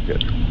black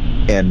market.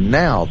 And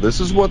now, this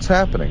is what's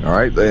happening, all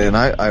right? And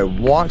I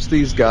watched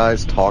these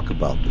guys talk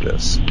about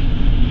this.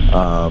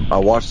 I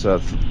watched, I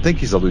think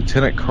he's a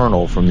lieutenant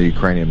colonel from the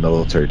Ukrainian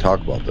military,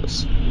 talk about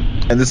this.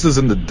 And this is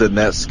in the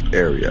Donetsk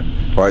area,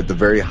 right? The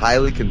very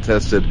highly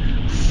contested,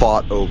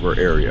 fought over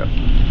area.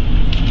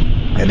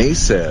 And he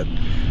said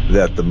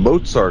that the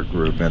Mozart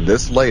group and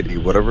this lady,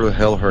 whatever the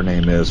hell her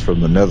name is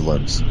from the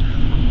Netherlands,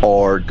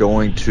 are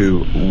going to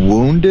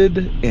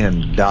wounded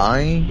and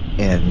dying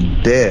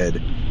and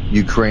dead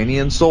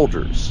Ukrainian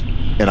soldiers.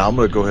 And I'm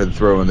going to go ahead and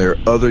throw in there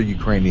other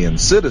Ukrainian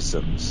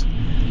citizens,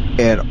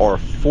 and are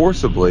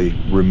forcibly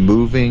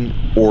removing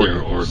organs.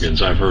 Their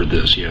organs. I've heard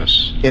this,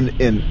 yes. In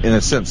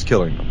a sense,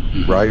 killing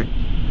them, right?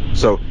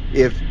 So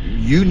if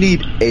you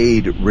need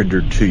aid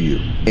rendered to you,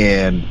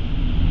 and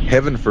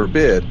heaven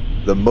forbid,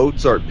 the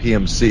Mozart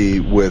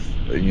PMC with,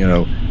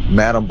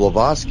 Madame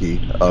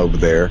Blavatsky over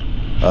there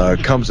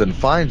comes and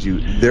finds you,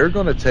 they're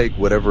going to take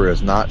whatever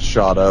is not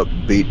shot up,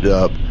 beaten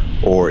up,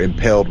 or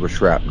impaled with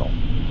shrapnel.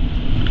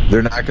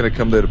 They're not going to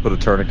come there to put a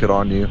tourniquet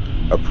on you,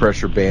 a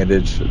pressure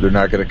bandage. They're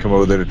not going to come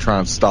over there to try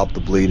and stop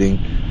the bleeding.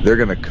 They're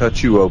going to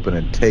cut you open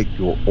and take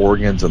your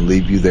organs and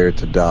leave you there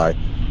to die.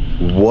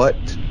 What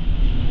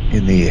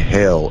in the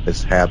hell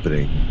is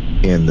happening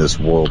in this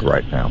world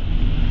right now?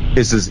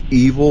 This is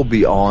evil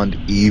beyond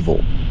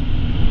evil.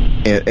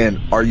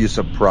 And are you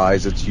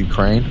surprised it's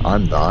Ukraine?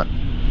 I'm not.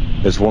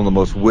 It's one of the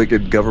most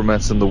wicked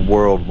governments in the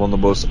world, one of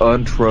the most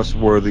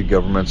untrustworthy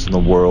governments in the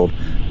world,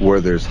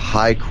 where there's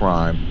high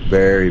crime,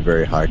 very,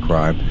 very high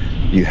crime.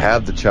 You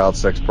have the child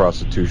sex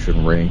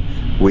prostitution ring.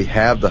 We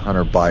have the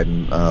Hunter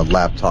Biden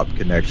laptop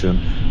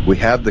connection. We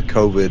have the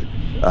COVID,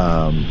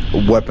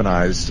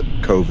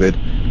 weaponized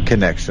COVID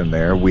connection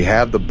there. We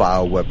have the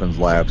bioweapons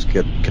labs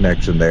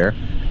connection there.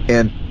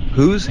 And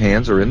whose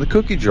hands are in the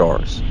cookie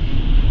jars?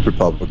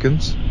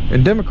 Republicans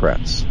and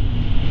Democrats.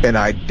 And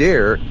I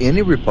dare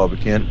any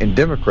Republican and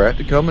Democrat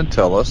to come and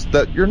tell us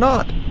that you're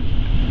not.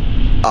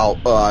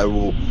 I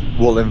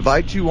will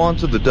invite you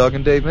onto the Doug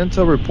and Dave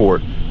Intel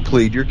Report.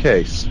 Plead your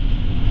case.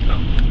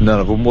 None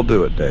of them will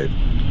do it, Dave.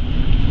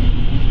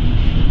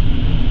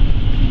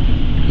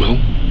 Well,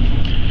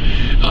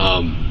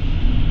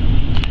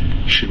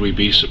 should we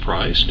be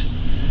surprised?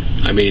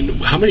 I mean,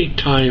 how many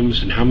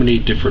times and how many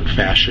different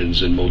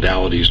fashions and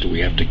modalities do we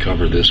have to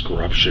cover this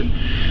corruption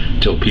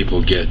till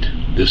people get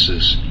this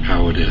is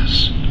how it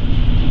is?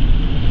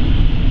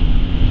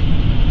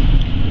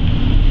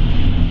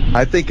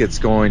 I think it's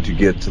going to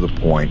get to the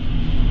point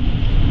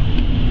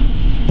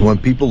when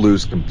people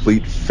lose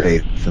complete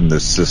faith in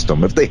this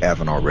system, if they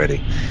haven't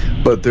already,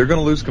 but they're going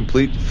to lose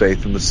complete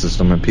faith in the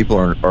system, and people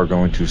are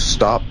going to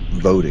stop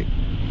voting.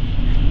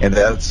 And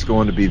that's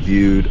going to be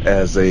viewed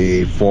as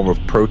a form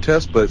of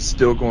protest, but it's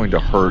still going to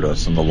hurt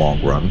us in the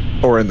long run,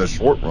 or in the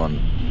short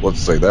run, let's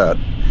say that.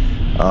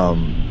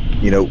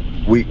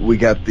 We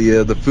got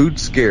the food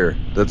scare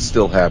that's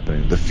still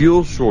happening, the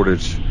fuel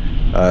shortage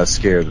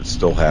scare that's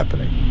still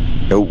happening.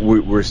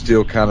 We're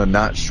still kind of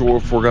not sure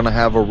if we're going to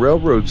have a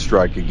railroad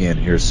strike again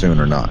here soon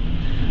or not.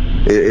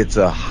 It's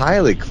a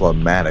highly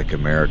climatic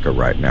America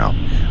right now.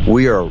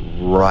 We are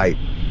ripe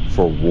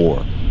for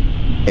war.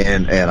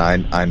 And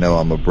I know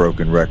I'm a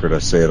broken record, I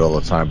say it all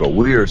the time, but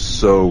we are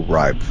so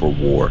ripe for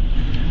war.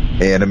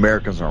 And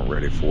Americans aren't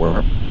ready for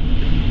it.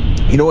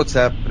 You know what's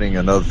happening,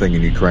 another thing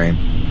in Ukraine,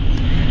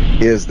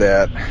 is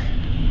that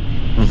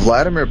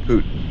Vladimir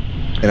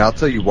Putin, and I'll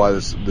tell you why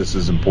this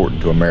is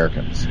important to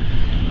Americans.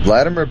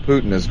 Vladimir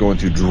Putin is going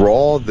to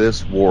draw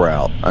this war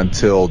out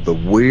until the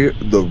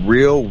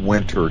real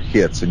winter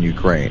hits in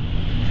Ukraine.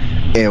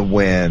 And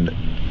when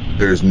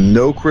there's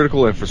no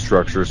critical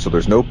infrastructure, so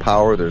there's no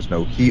power, there's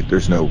no heat,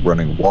 there's no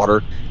running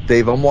water.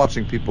 Dave, I'm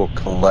watching people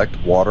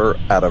collect water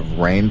out of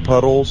rain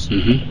puddles,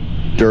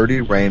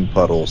 dirty rain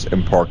puddles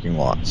in parking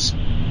lots.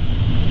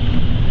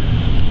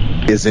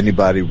 Is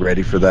anybody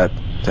ready for that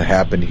to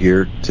happen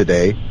here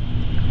today?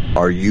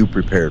 Are you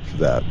prepared for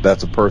that?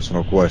 That's a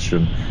personal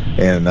question,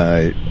 and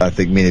I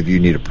think many of you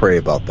need to pray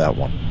about that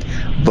one.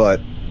 But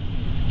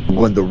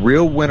when the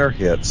real winter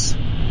hits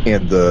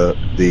and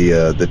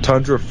the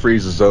tundra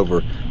freezes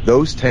over,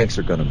 those tanks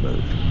are going to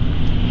move.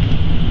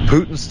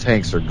 Putin's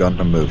tanks are going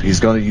to move. He's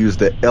going to use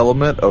the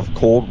element of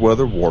cold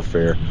weather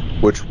warfare,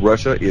 which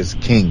Russia is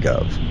king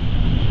of.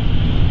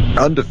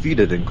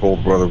 Undefeated in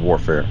cold weather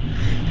warfare.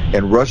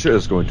 And Russia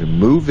is going to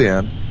move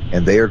in,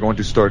 and they are going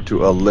to start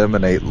to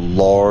eliminate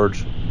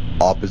large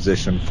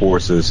opposition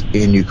forces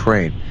in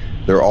Ukraine.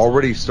 They're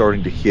already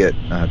starting to hit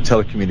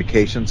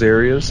telecommunications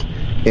areas,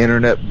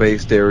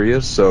 internet-based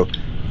areas, so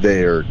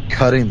they're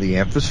cutting the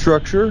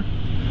infrastructure.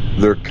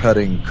 They're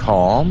cutting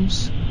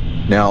comms.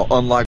 Now,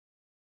 unlike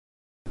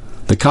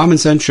The Common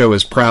Sense Show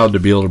is proud to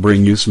be able to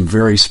bring you some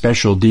very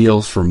special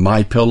deals from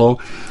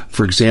MyPillow.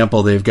 For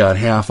example, they've got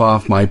half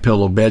off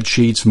MyPillow bed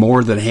sheets,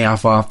 more than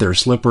half off their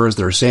slippers,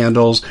 their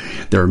sandals,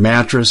 their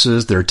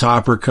mattresses, their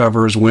topper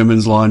covers,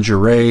 women's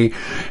lingerie.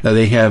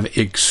 They have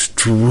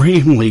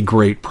extremely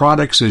great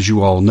products, as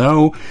you all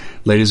know.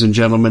 Ladies and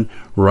gentlemen,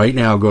 right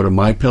now go to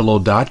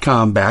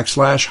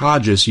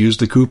mypillow.com/Hodges. Use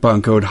the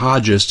coupon code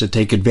Hodges to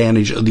take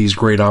advantage of these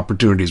great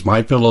opportunities.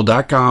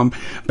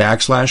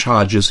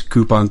 mypillow.com/Hodges,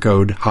 coupon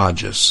code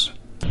Hodges.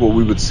 what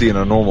we would see in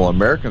a normal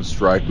American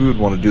strike. We would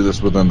want to do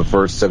this within the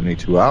first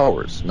 72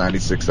 hours,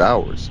 96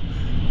 hours.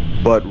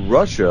 But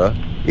Russia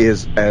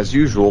is, as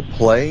usual,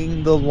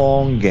 playing the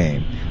long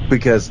game,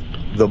 because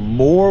the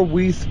more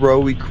we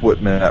throw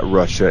equipment at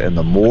Russia and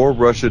the more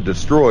Russia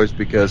destroys,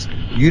 because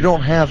you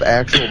don't have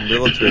actual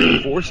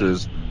military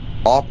forces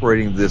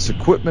operating this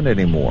equipment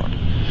anymore.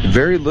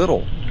 Very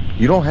little.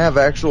 You don't have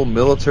actual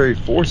military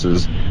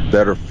forces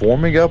that are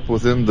forming up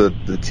within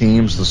the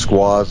teams, the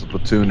squads, the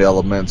platoon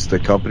elements, the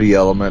company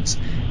elements,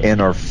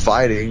 and are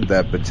fighting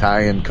that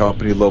battalion,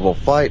 company level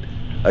fight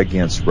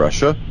against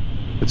Russia.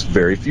 It's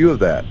very few of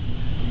that.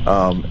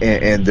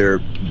 And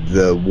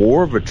the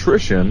war of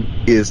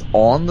attrition is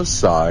on the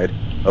side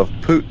of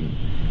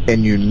Putin.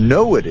 And you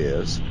know it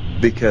is,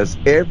 because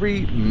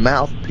every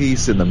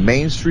mouthpiece in the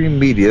mainstream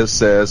media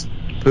says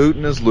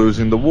Putin is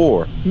losing the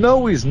war.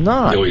 No, he's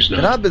not. No, he's not.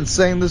 And I've been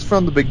saying this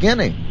from the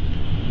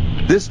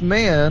beginning. This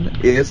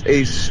man is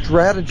a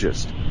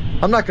strategist.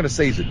 I'm not going to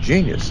say he's a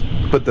genius,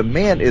 but the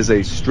man is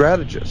a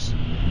strategist.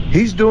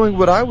 He's doing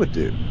what I would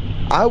do.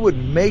 I would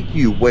make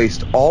you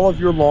waste all of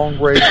your long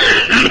range.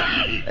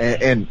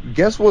 And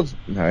guess what?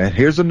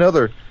 Here's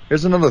another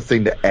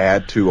thing to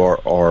add to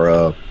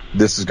our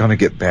this is going to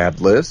get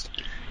bad list.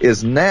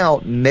 Is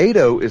now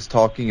NATO is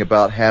talking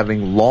about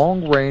having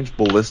long-range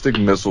ballistic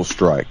missile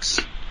strikes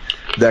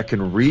that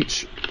can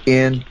reach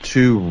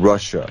into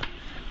Russia,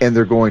 and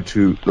they're going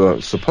to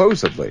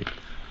supposedly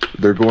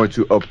they're going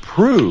to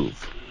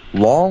approve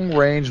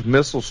long-range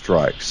missile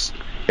strikes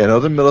and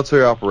other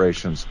military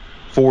operations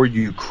for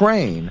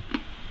Ukraine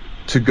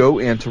to go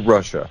into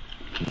Russia.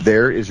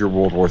 There is your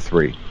World War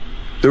III.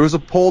 There was a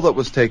poll that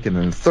was taken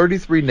in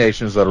 33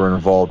 nations that are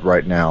involved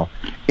right now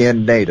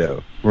in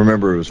NATO.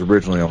 Remember, it was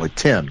originally only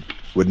 10.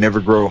 Would never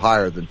grow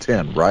higher than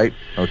 10, right?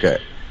 Okay.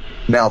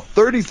 Now,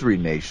 33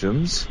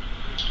 nations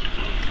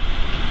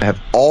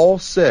have all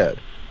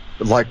said,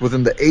 like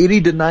within the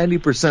 80 to 90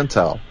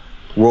 percentile,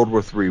 World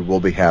War III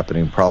will be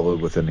happening probably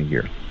within a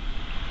year.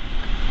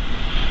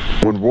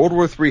 When World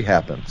War III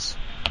happens,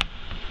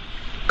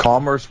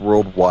 commerce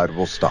worldwide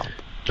will stop.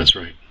 That's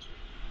right.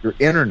 Your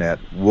internet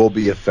will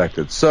be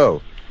affected.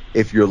 So,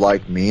 if you're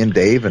like me and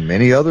Dave and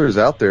many others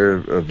out there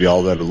of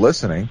y'all that are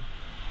listening,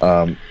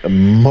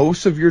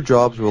 most of your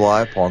jobs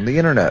rely upon the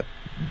internet.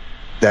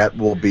 That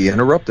will be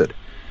interrupted.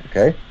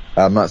 Okay?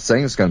 I'm not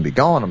saying it's going to be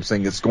gone. I'm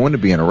saying it's going to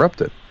be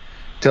interrupted.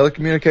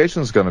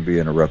 Telecommunications is going to be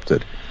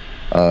interrupted.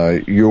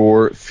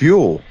 Your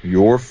fuel,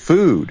 your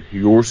food,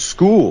 your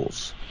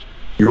schools,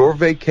 your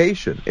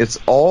vacation, it's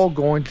all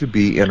going to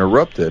be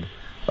interrupted.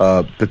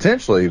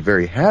 Potentially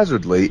very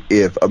hazardly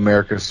if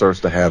America starts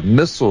to have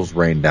missiles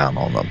rain down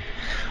on them.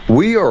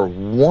 We are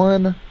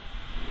one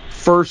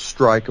first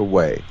strike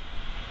away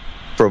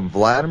from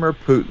Vladimir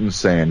Putin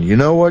saying, you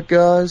know what,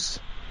 guys?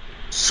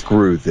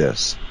 Screw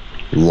this.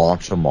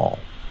 Launch them all.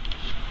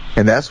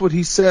 And that's what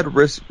he said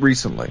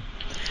recently.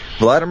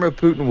 Vladimir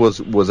Putin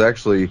was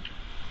actually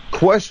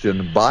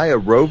questioned by a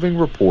roving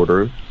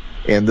reporter,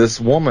 and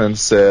this woman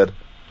said,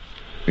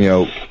 you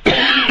know,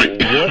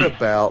 what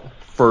about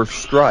first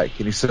strike?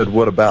 And he said,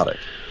 what about it?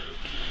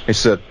 He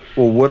said,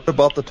 well, what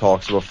about the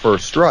talks of a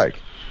first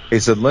strike? He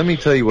said, let me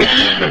tell you what's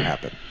going to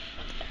happen.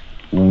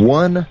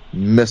 One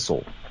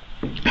missile,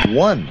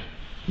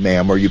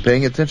 ma'am, are you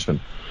paying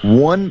attention?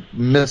 One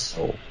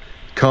missile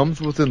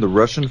comes within the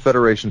Russian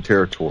Federation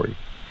territory,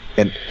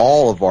 and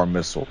all of our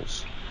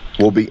missiles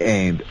will be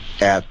aimed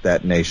at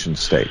that nation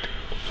state.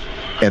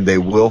 And they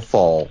will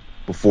fall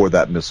before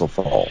that missile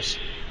falls.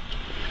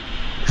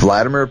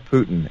 Vladimir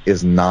Putin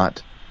is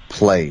not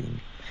playing.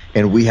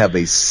 And we have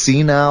a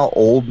senile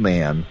old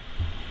man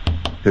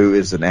who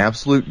is an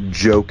absolute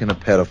joke and a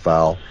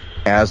pedophile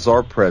as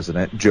our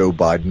president, Joe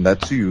Biden.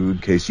 That's you, in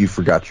case you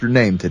forgot your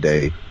name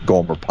today,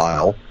 Gomer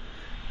Pyle.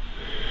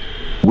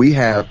 We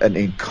have an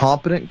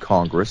incompetent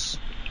Congress,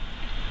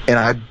 and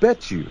I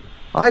bet you,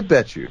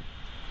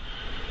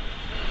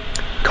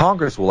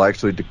 Congress will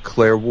actually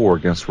declare war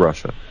against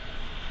Russia.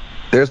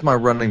 There's my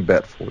running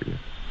bet for you.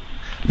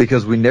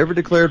 Because we never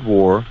declared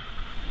war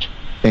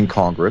in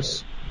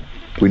Congress.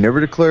 We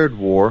never declared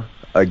war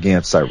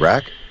against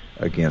Iraq,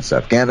 against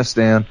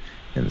Afghanistan,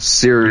 in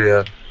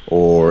Syria,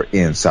 or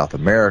in South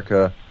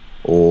America,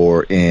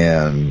 or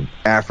in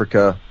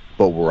Africa,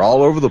 but we're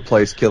all over the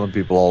place killing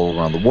people all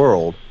around the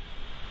world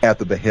at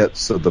the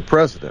behest of the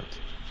president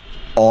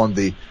on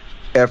the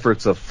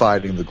efforts of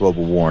fighting the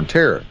global war on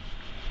terror.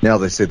 Now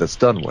they say that's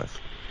done with.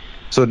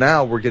 So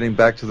now we're getting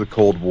back to the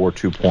Cold War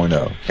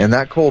 2.0. And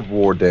that Cold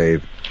War,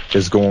 Dave,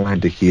 is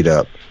going to heat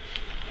up.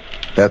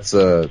 That's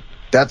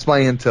my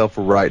intel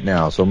for right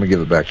now, so I'm going to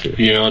give it back to you.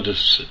 Yeah, I'll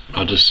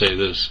just say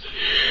this.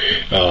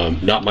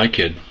 Not my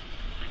kid,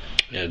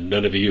 and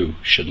none of you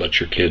should let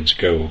your kids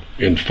go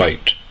and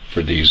fight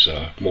for these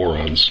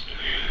morons,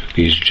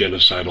 these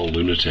genocidal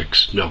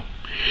lunatics. No,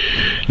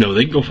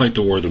 they can go fight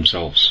the war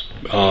themselves.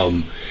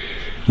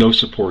 No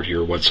support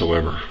here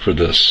whatsoever for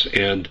this.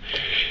 And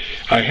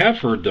I have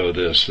heard, though,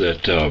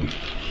 that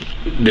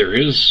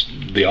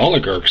the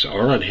oligarchs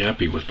are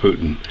unhappy with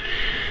Putin,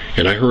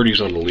 and I heard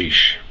he's on the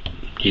leash.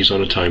 He's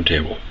on a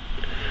timetable.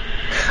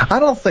 I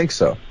don't think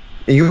so.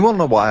 You want to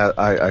know why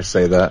I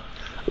say that?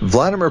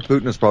 Vladimir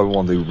Putin is probably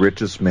one of the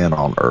richest men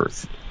on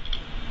earth.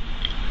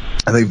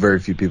 I think very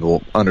few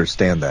people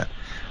understand that.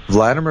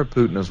 Vladimir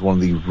Putin is one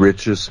of the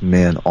richest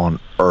men on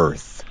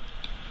earth.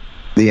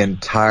 The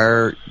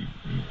entire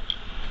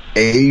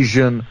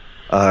Asian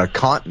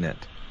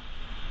continent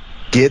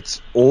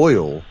gets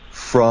oil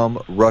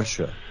from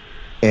Russia.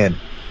 And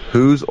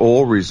whose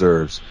oil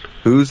reserves,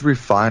 whose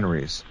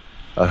refineries,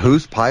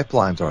 whose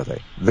pipelines are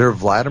they? They're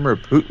Vladimir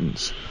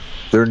Putin's.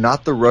 They're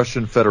not the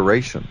Russian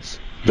Federation's.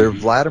 They're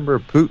Vladimir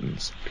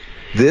Putin's.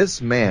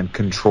 This man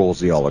controls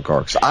the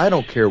oligarchs. I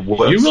don't care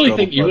what. You really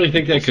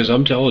think that? Because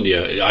I'm telling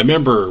you, I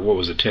remember, what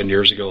was it, 10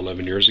 years ago,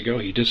 11 years ago,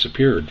 he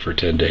disappeared for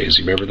 10 days.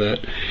 You remember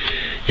that?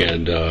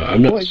 And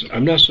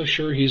I'm not so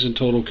sure he's in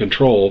total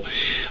control.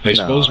 I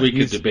suppose we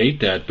could debate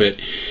that, but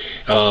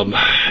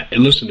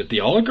listen, if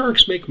the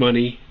oligarchs make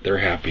money, they're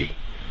happy.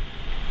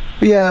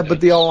 Yeah, but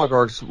the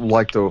oligarchs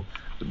like to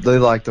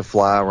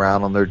fly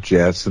around on their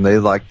jets, and they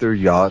like their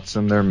yachts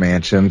and their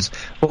mansions.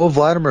 Well,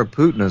 Vladimir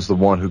Putin is the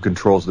one who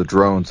controls the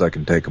drones that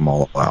can take them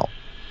all out.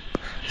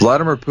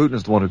 Vladimir Putin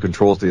is the one who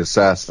controls the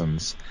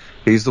assassins.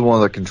 He's the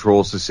one that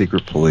controls the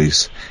secret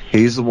police.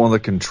 He's the one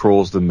that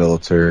controls the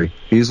military.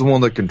 He's the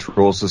one that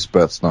controls the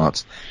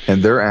Spetsnaz.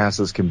 And their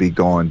asses can be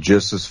gone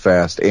just as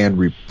fast and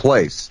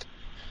replaced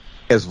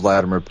as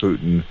Vladimir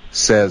Putin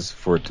says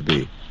for it to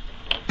be.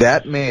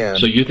 That man...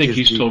 So you think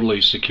he's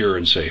totally secure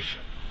and safe?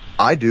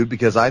 I do,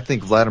 because I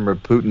think Vladimir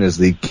Putin is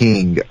the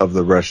king of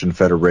the Russian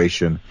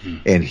Federation,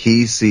 and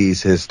he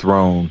sees his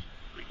throne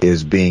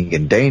is being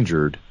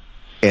endangered,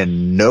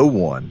 and no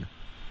one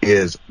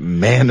is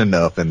man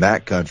enough in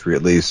that country,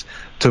 at least,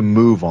 to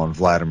move on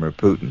Vladimir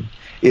Putin.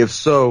 If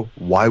so,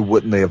 why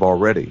wouldn't they have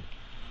already?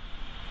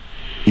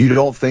 You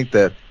don't think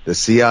that the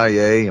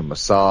CIA and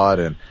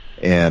Mossad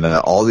and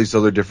all these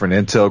other different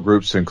intel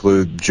groups,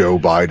 include Joe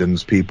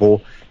Biden's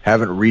people,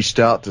 haven't reached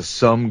out to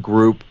some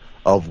group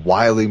of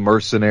wily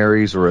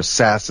mercenaries or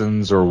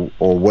assassins or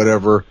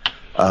whatever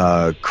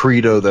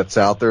credo that's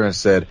out there and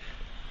said,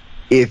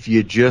 if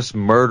you just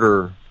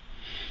murder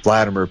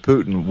Vladimir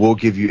Putin, we'll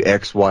give you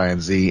X, Y,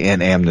 and Z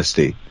and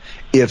amnesty.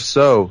 If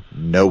so,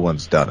 no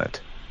one's done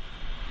it,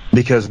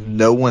 because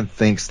no one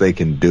thinks they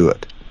can do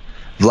it.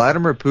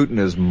 Vladimir Putin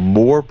is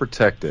more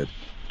protected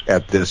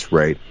at this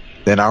rate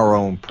than our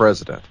own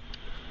president,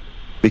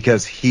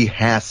 because he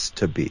has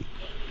to be.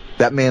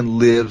 That man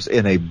lives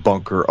in a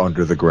bunker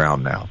under the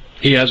ground now.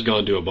 He has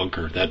gone to a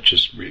bunker. That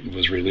just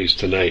was released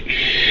tonight.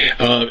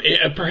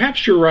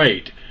 Perhaps you're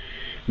right,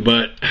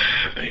 but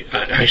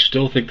I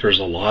still think there's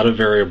a lot of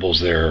variables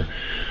there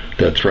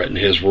that threaten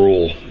his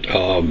rule.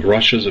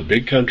 Russia's a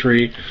big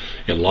country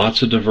and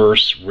lots of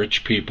diverse,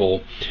 rich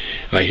people.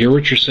 I hear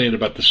what you're saying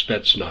about the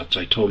Spetsnaz.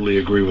 I totally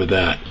agree with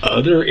that.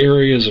 Other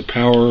areas of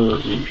power,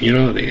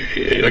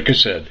 like I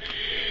said,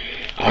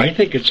 I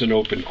think it's an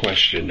open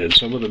question, and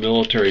some of the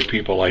military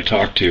people I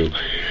talk to,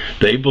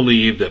 they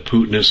believe that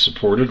Putin is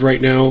supported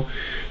right now,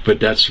 but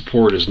that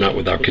support is not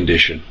without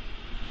condition.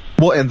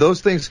 Well, and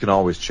those things can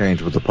always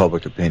change with the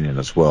public opinion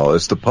as well.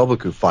 It's the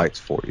public who fights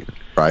for you,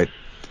 right?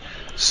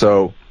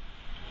 So,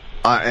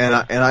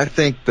 I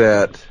think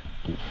that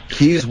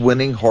he's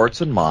winning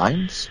hearts and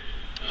minds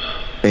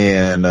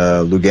in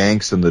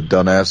Lugansk and the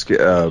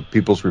Donetsk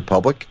People's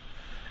Republic,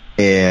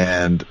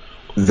 and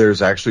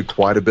there's actually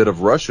quite a bit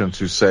of Russians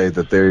who say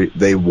that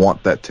they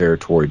want that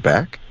territory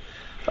back.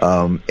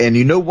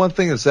 And one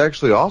thing that's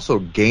actually also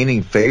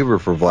gaining favor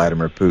for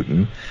Vladimir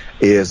Putin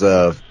is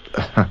Fuhrer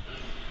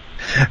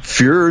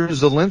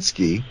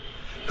Zelensky,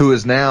 who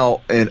is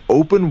now in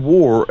open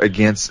war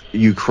against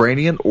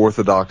Ukrainian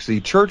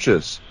Orthodoxy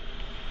churches,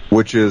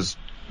 which is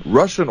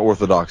Russian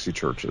Orthodoxy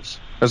churches.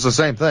 It's the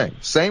same thing,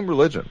 same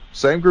religion,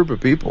 same group of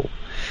people.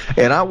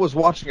 And I was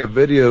watching a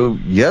video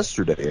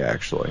yesterday,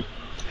 actually,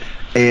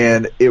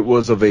 and it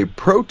was of a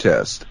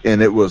protest,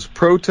 and it was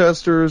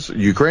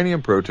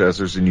Ukrainian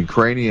protesters and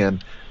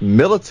Ukrainian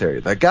military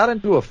that got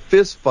into a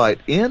fist fight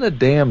in a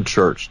damn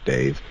church,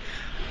 Dave.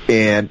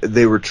 And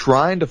they were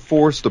trying to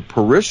force the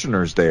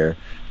parishioners there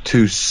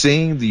to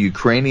sing the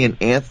Ukrainian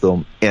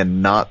anthem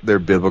and not their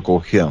biblical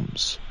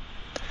hymns.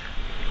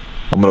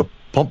 I'm going to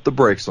pump the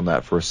brakes on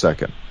that for a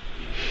second.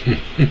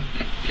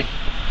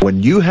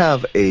 When you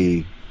have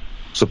a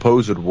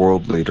supposed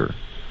world leader,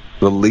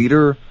 the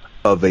leader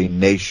of a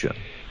nation,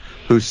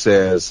 who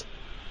says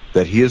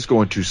that he is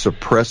going to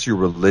suppress your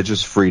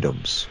religious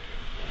freedoms,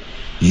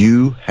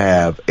 you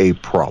have a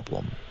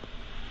problem.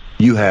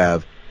 You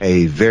have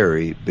a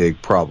very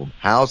big problem.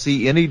 How's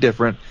he any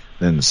different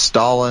than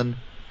Stalin?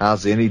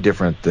 How's he any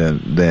different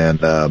than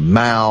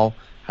Mao?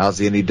 How's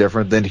he any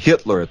different than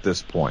Hitler at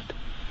this point?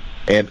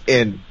 And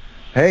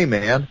hey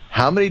man,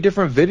 how many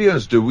different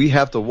videos do we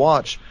have to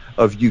watch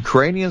of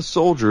Ukrainian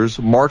soldiers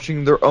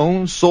marching their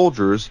own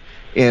soldiers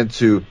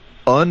into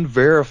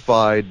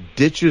unverified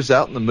ditches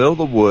out in the middle of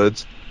the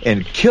woods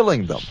and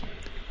killing them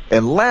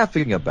and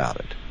laughing about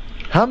it?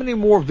 How many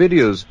more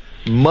videos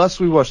must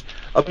we watch?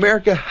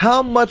 America,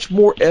 how much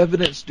more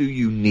evidence do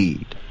you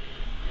need?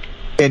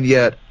 And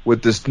yet,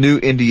 with this new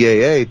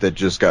NDAA that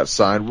just got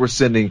signed, we're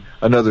sending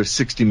another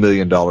 $60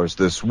 million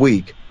this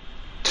week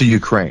to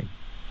Ukraine.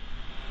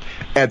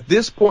 At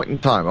this point in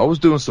time, I was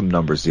doing some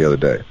numbers the other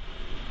day.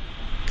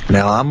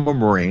 Now, I'm a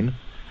Marine,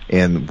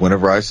 and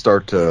whenever I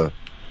start to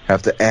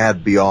have to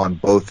add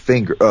beyond both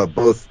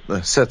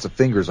sets of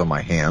fingers on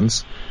my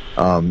hands,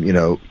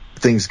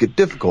 things get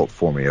difficult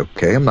for me,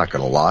 okay? I'm not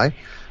going to lie.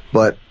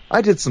 But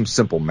I did some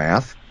simple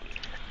math.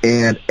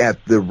 And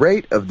at the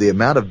rate of the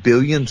amount of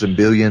billions and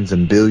billions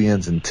and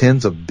billions and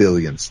tens of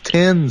billions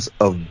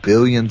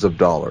of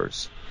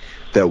dollars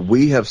that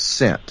we have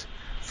sent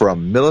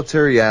from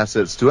military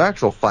assets to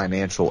actual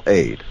financial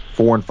aid,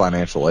 foreign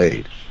financial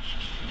aid,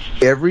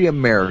 every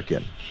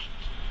American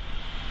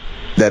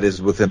that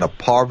is within a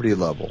poverty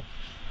level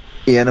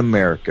in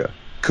America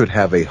could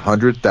have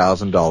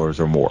 $100,000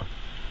 or more.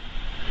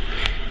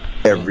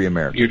 Every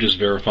American. You're just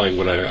verifying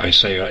what I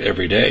say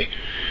every day.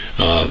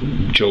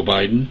 Joe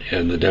Biden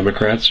and the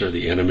Democrats are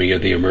the enemy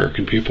of the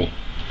American people.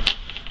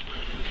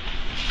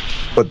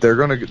 But they're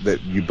going to.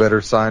 You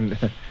better sign.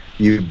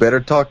 You better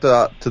talk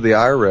to the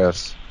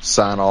IRS.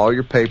 Sign all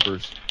your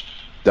papers,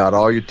 dot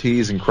all your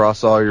T's, and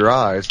cross all your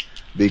I's,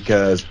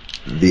 because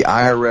the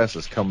IRS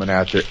is coming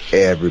after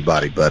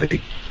everybody,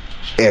 buddy.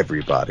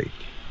 Everybody.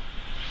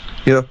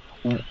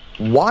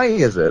 Why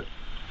is it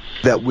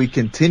that we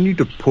continue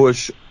to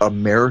push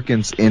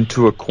Americans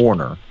into a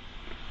corner,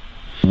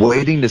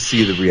 waiting to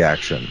see the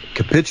reaction,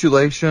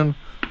 capitulation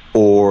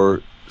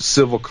or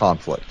civil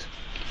conflict?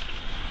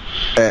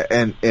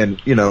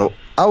 And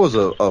I was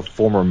a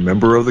former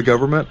member of the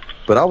government,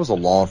 but I was a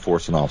law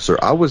enforcement officer.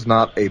 I was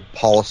not a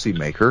policy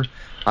maker.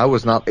 I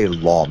was not a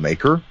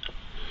lawmaker.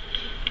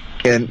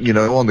 And,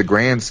 on the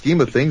grand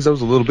scheme of things, I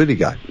was a little bitty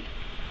guy.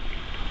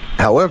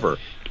 However,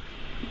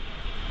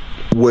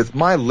 with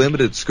my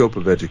limited scope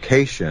of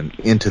education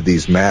into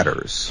these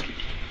matters,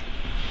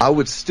 I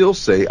would still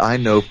say I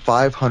know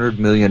 500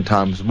 million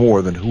times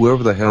more than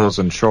whoever the hell is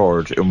in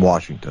charge in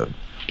Washington.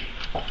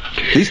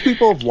 These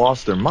people have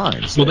lost their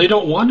minds. Well, they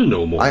don't want to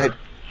know more.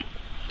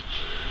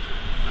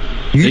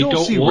 You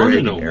don't see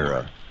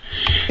Reagan-era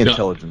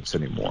intelligence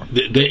anymore.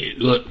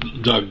 Look,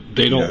 Doug,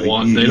 they don't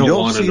want to know more. You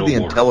don't see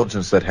the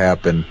intelligence that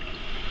happened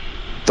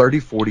 30,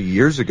 40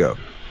 years ago.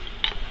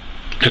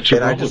 That's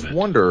and irrelevant. I just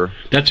wonder,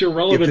 that's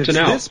irrelevant if it's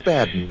to now. this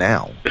bad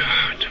now,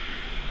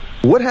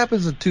 what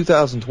happens in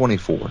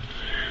 2024?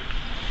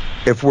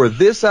 If we're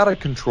this out of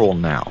control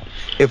now,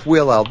 if we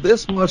allow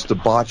this much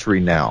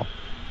debauchery now,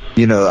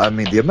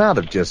 the amount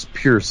of just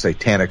pure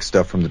satanic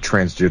stuff from the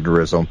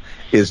transgenderism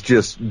is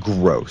just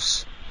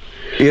gross.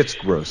 It's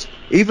gross.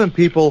 Even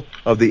people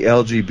of the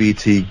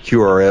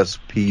LGBTQRS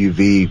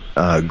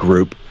PUV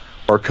group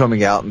are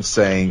coming out and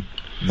saying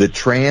the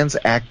trans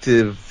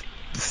active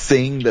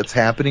thing that's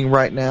happening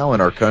right now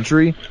in our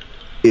country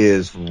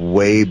is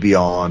way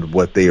beyond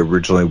what they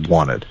originally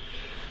wanted.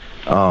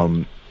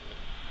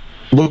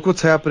 Look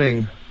what's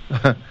happening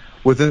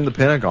within the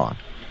Pentagon.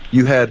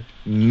 You had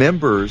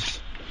members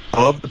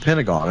of the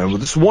Pentagon,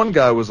 and this one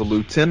guy was a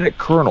lieutenant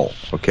colonel.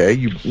 Okay,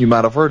 you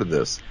might have heard of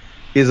this.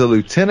 He's a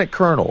lieutenant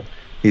colonel.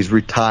 He's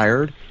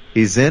retired.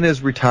 He's in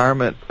his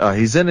retirement.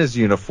 He's in his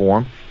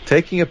uniform,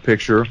 taking a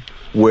picture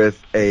with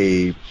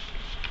a.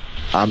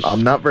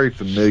 I'm not very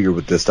familiar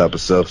with this type of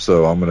stuff,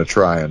 so I'm going to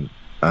try and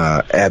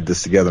add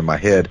this together in my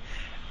head.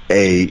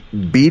 A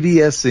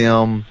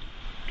BDSM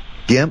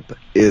GIMP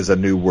is a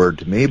new word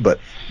to me, but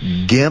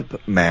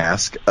GIMP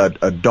mask,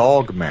 a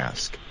dog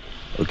mask.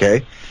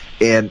 Okay,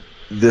 and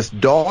this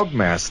dog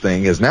mask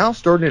thing is now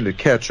starting to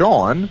catch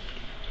on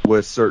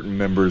with certain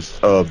members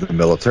of the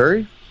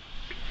military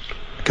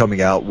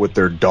coming out with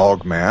their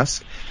dog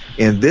mask.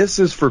 And this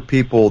is for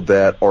people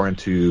that are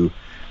into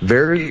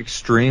very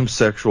extreme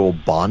sexual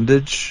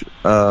bondage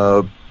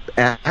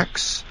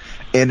acts.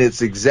 And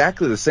it's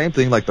exactly the same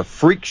thing like the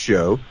freak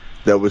show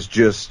that was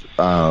just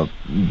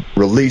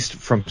released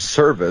from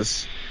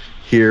service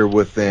here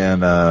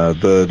within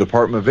the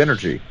Department of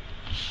Energy.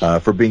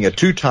 For being a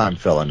 2-time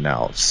felon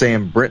now.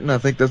 Sam Brinton, I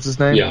think that's his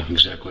name. Yeah,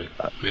 exactly.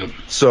 Yep.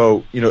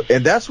 So,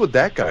 and that's what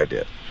that guy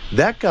did.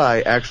 That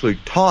guy actually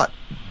taught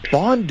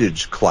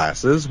bondage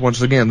classes.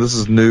 Once again, this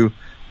is new.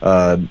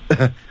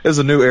 It's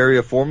a new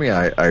area for me.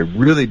 I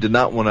really did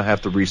not want to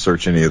have to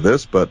research any of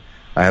this, but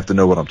I have to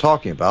know what I'm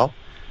talking about.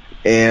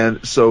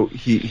 And so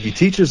he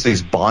teaches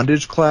these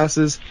bondage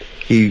classes.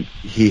 He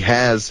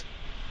has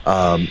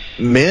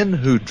men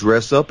who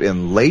dress up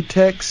in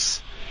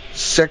latex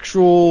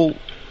sexual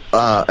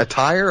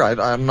attire.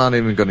 I'm not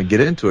even going to get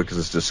into it because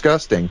it's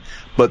disgusting.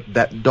 But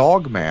that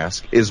dog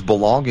mask is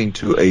belonging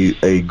to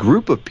a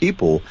group of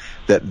people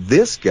that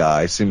this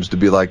guy seems to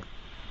be like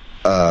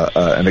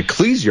an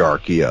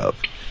ecclesiarchy of.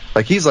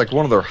 Like he's like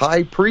one of their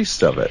high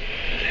priests of it.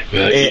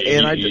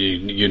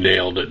 You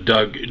nailed it,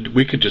 Doug.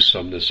 We could just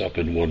sum this up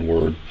in one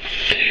word: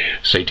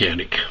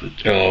 satanic.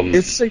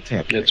 It's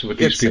satanic. That's what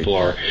these people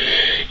are.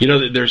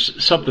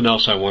 There's something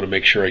else I want to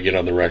make sure I get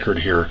on the record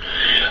here.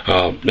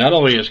 Not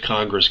only is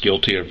Congress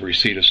guilty of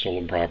receipt of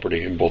stolen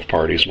property in both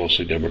parties,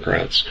 mostly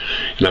Democrats,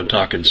 and I'm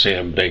talking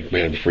Sam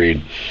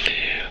Bankman-Fried,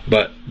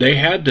 But they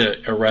had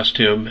to arrest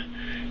him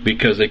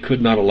because they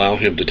could not allow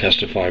him to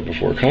testify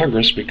before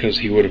Congress because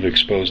he would have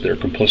exposed their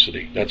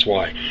complicity. That's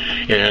why.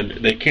 And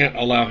they can't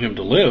allow him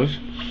to live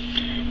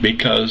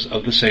because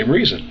of the same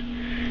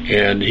reason.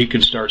 And he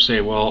can start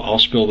saying, well, I'll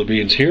spill the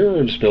beans here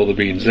and spill the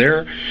beans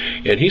there.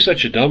 And he's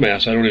such a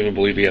dumbass, I don't even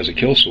believe he has a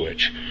kill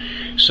switch.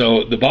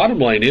 So the bottom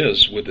line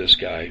is, with this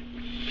guy,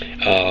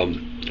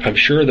 I'm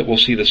sure that we'll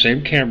see the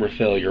same camera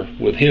failure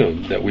with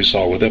him that we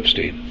saw with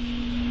Epstein.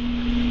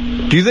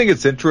 Do you think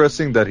it's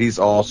interesting that he's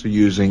also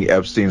using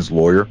Epstein's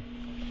lawyer?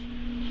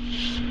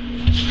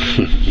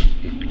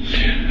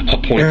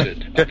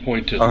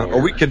 Appointed lawyer.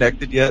 Are we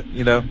connected yet?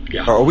 Yeah.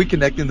 Are we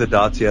connecting the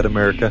dots yet,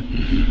 America?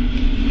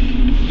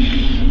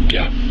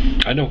 Yeah,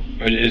 I know.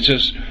 It's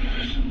just,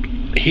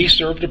 he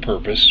served a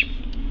purpose.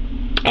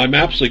 I'm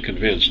absolutely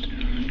convinced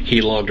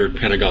he laundered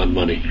Pentagon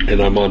money,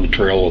 and I'm on the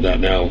trail of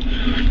that now,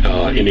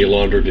 and he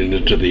laundered it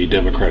into the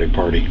Democratic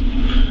Party.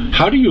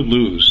 How do you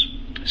lose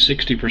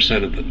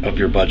 60% of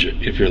your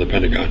budget if you're the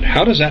Pentagon?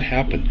 How does that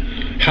happen?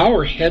 How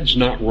are heads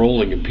not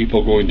rolling and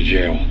people going to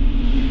jail?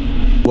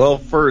 Well,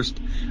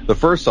 the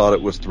first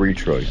audit was $3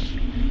 trillion,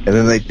 and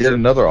then they did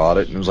another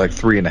audit, and it was like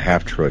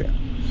 $3.5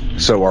 trillion.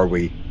 So are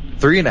we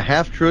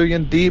 $3.5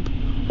 trillion deep,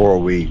 or are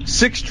we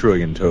 $6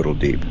 trillion total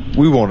deep?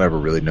 We won't ever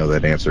really know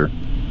that answer.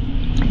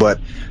 But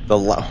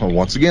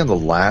once again, the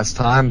last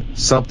time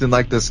something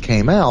like this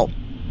came out,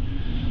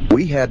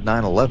 we had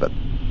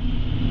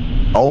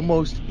 9/11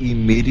 almost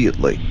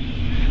immediately.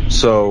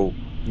 So,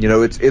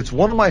 it's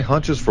one of my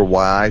hunches for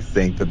why I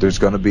think that there's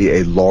going to be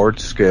a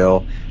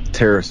large-scale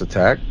terrorist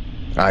attack.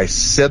 I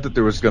said that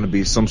there was going to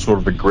be some sort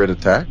of a grid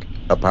attack,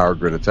 a power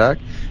grid attack,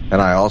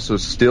 and I also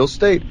still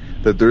state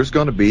that there's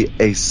going to be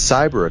a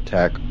cyber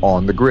attack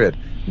on the grid.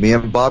 Me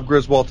and Bob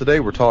Griswold today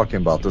were talking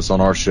about this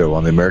on our show,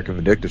 on the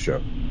American Vindicta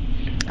Show.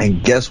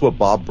 And guess what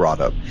Bob brought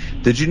up?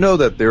 Did you know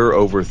that there are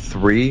over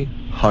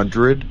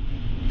 300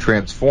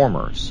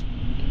 transformers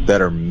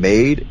that are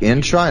made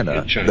in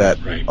China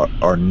that right.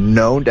 are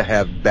known to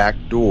have back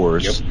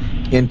doors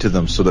into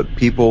them so that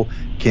people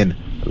can,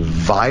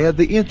 via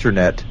the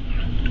internet,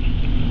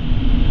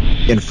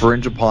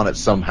 infringe upon it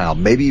somehow,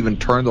 maybe even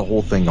turn the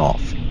whole thing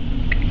off.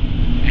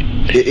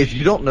 If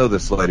you don't know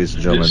this, ladies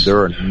and gentlemen,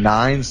 there are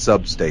 9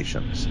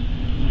 substations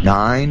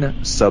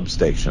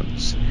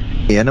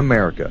in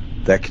America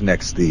that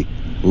connects the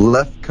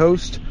left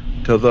coast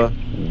to the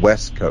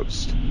west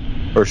coast.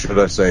 Or should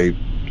I say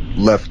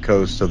left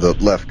coast to the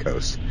left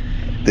coast.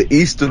 The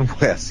east and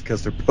west,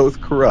 because they're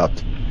both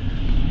corrupt.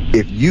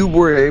 If you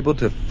were able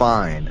to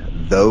find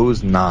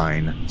those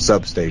 9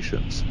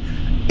 substations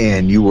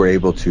and you were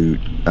able to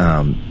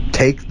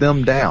take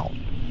them down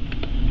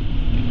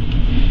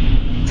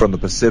from the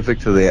Pacific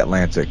to the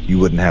Atlantic, you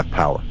wouldn't have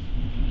power.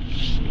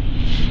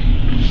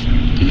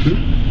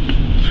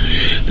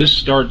 Mm-hmm. This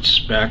starts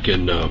back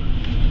in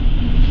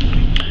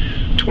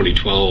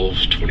 2012,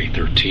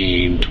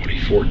 2013,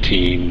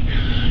 2014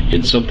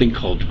 in something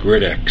called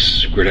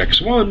GridX.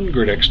 GridX1,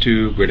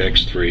 GridX2,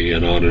 GridX3,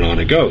 and on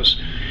it goes.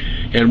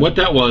 And what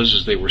that was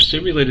is they were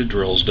simulated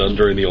drills done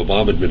during the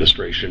Obama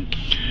administration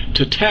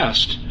to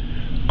test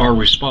our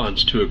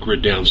response to a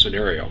grid down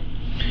scenario.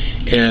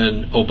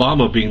 And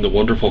Obama, being the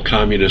wonderful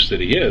communist that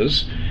he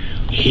is,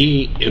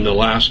 he, in the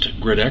last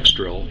GridX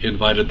drill,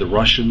 invited the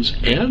Russians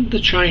and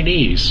the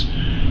Chinese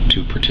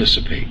to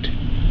participate.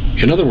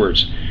 In other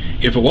words,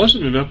 if it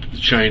wasn't enough that the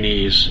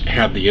Chinese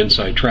had the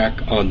inside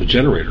track on the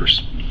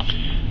generators,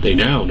 they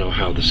now know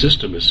how the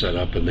system is set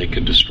up and they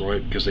can destroy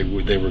it because they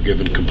were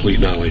given complete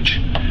knowledge.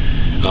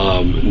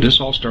 This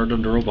all started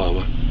under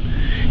Obama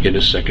in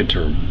his second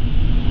term.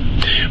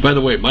 By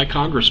the way, my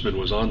congressman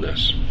was on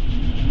this.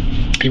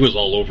 He was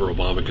all over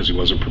Obama because he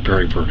wasn't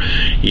preparing for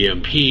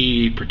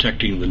EMP,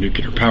 protecting the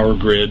nuclear power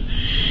grid,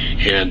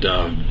 and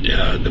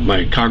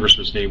my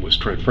congressman's name was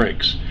Trent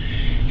Franks.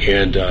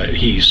 And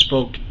he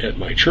spoke at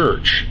my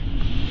church,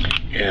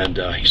 and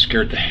he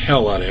scared the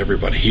hell out of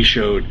everybody. He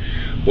showed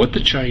what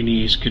the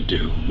Chinese could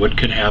do, what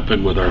could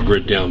happen with our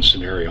grid down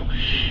scenario.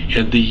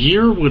 And the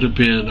year would have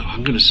been,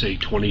 I'm going to say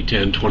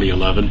 2010,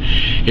 2011.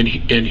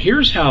 And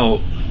here's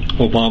how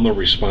Obama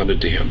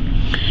responded to him.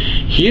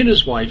 He and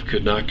his wife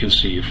could not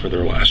conceive for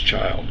their last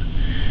child.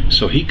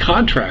 So he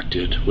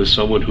contracted with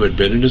someone who had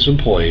been in his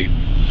employ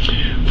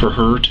for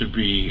her to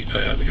be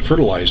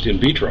fertilized in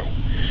vitro.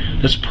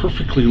 That's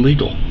perfectly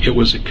legal. It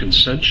was a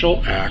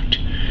consensual act,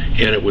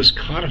 and it was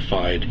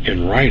codified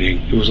in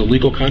writing. It was a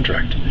legal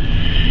contract.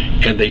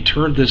 And they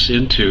turned this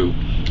into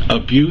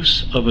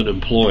abuse of an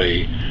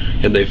employee,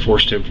 and they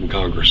forced him from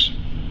Congress.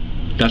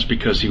 That's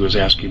because he was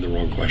asking the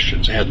wrong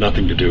questions. It had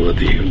nothing to do with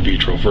the in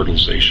vitro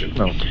fertilization.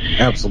 No,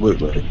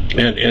 absolutely.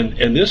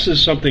 And this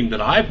is something that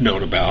I've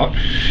known about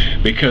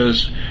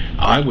because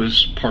I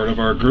was part of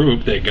our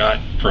group that got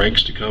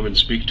Franks to come and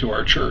speak to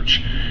our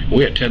church.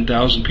 We had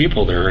 10,000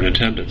 people there in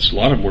attendance. A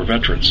lot of them were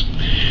veterans.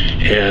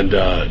 And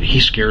he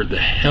scared the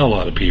hell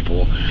out of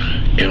people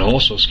and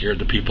also scared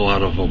the people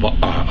out of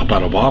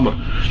about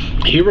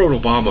Obama. He wrote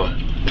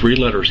Obama 3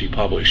 letters he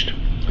published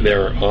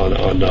there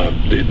on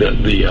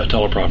the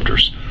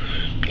teleprompters.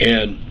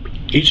 And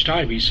Each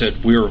time he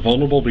said, we are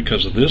vulnerable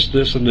because of this,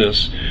 this, and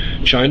this.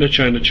 China,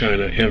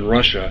 and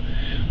Russia.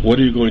 What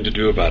are you going to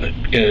do about it?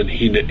 And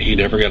he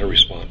never got a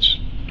response.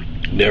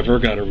 Never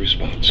got a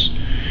response.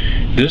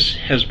 This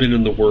has been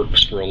in the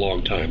works for a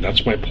long time.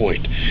 That's my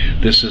point.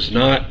 This is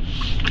not,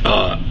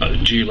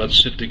 gee,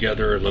 let's sit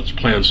together and let's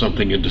plan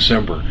something in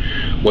December.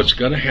 What's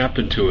going to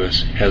happen to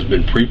us has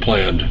been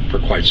pre-planned for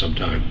quite some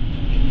time.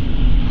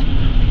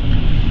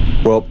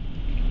 Well,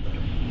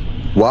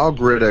 while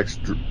GridX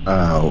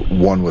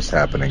 1 was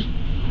happening,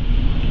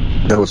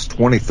 that was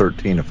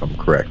 2013 if I'm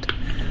correct.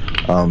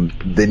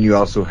 Then you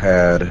also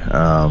had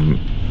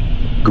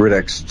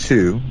GridX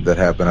 2 that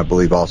happened, I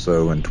believe,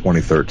 also in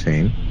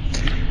 2013.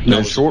 No,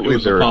 it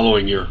was the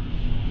following year.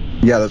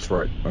 Yeah, that's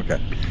right. Okay.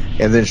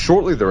 And then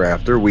shortly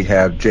thereafter, we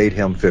have Jade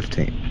Helm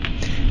 15.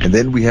 And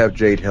then we have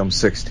Jade Helm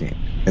 16.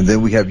 And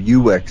then we have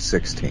UX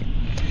 16.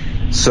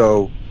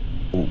 So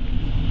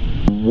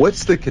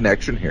what's the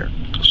connection here?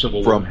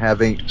 From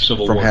having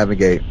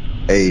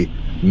a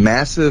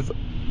massive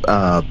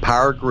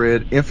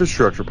power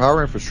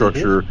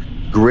infrastructure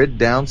grid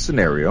down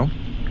scenario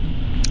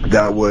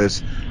that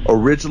was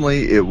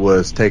originally it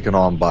was taken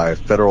on by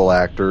federal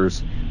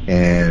actors,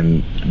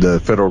 and the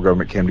federal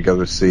government came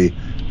together to see,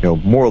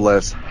 more or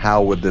less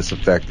how would this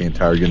affect the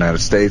entire United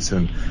States.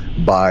 And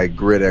by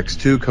GridX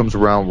 2 comes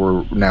around,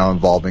 we're now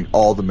involving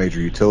all the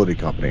major utility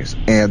companies,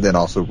 and then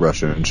also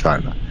Russia and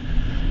China.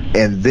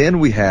 And then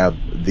we have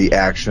the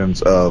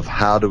actions of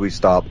how do we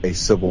stop a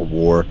civil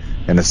war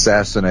and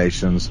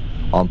assassinations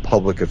on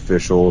public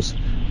officials,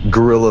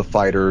 guerrilla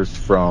fighters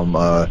from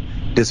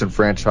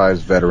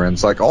disenfranchised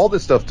veterans. Like, all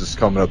this stuff just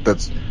coming up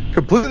that's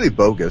completely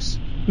bogus.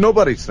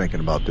 Nobody's thinking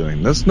about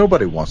doing this.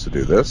 Nobody wants to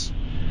do this.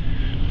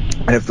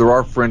 And if there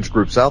are fringe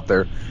groups out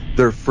there,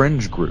 they're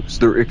fringe groups.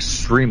 They're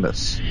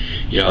extremists.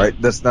 Yeah.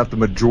 Right? That's not the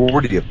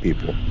majority of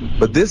people.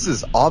 But this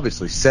is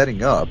obviously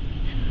setting up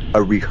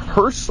a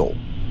rehearsal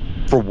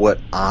for what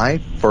I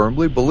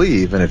firmly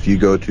believe, and if you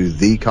go to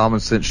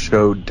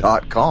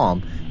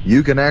thecommonsenseshow.com,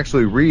 you can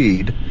actually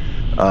read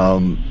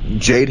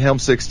Jade Helm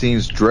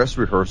 16's dress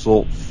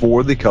rehearsal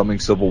for the coming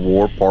Civil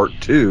War Part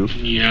 2.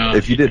 Yeah.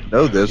 If you didn't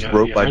know this,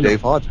 wrote by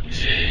Dave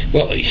Hodges.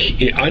 Well,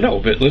 I know,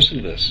 but listen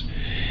to this.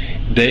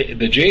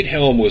 The Jade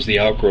Helm was the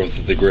outgrowth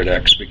of the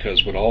GridX,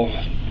 because when all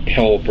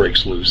hell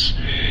breaks loose,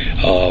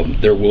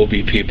 there will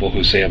be people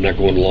who say, I'm not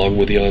going along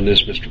with you on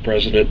this, Mr.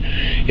 President,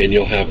 and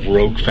you'll have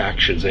rogue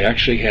factions. They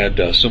actually had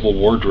Civil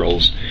War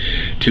drills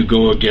to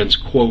go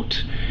against,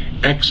 quote,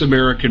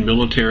 ex-American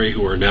military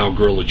who are now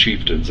guerrilla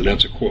chieftains, and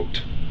that's a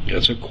quote.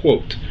 That's a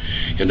quote.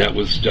 And that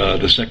was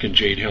the second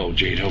Jade Helm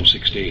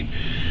 16.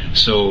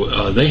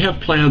 So they have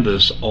planned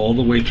this all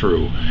the way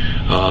through.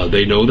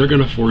 They know they're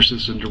going to force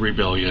us into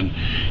rebellion,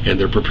 and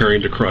they're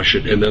preparing to crush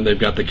it. And then they've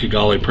got the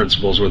Kigali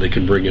Principles, where they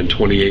can bring in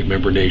 28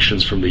 member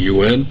nations from the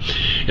UN.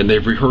 And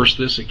they've rehearsed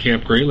this at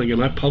Camp Grayling,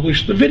 and I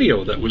published the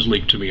video that was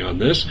leaked to me on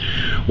this,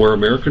 where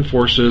American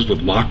forces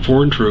with mock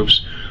foreign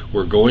troops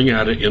were going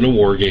at it in a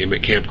war game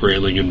at Camp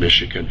Grayling in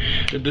Michigan.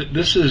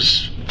 This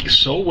is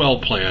so well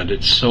planned.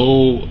 It's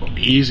so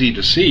easy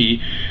to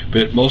see,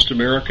 but most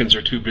Americans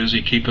are too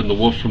busy keeping the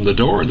wolf from the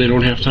door. They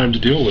don't have time to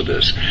deal with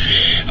this.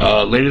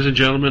 Ladies and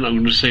gentlemen, I'm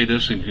going to say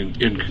this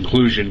in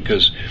conclusion,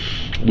 because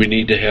we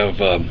need to have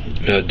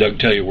Doug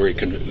tell you where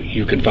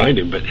you can find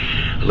him. But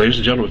ladies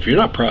and gentlemen, if you're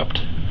not prepped,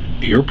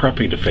 you're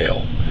prepping to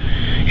fail.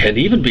 And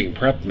even being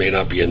prepped may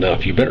not be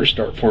enough. You better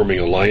start forming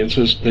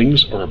alliances.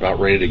 Things are about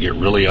ready to get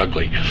really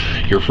ugly.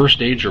 Your first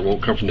danger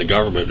won't come from the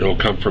government. It'll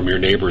come from your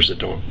neighbors that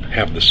don't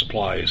have the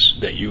supplies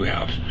that you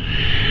have.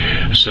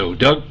 So,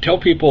 Doug, tell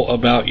people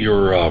about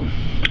your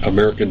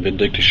American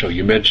Vindicta show.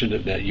 You mentioned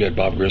it, that you had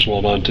Bob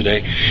Griswold on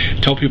today.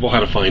 Tell people how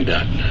to find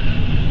that.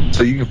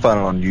 So you can find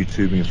it on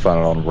YouTube. You can find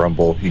it on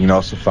Rumble. You can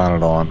also find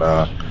it on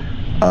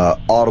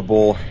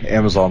Audible,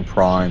 Amazon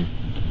Prime.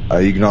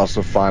 You can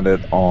also find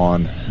it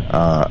on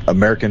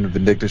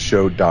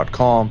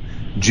AmericanVindictaShow.com,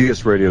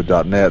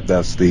 GSRadio.net.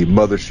 That's the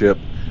mothership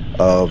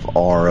of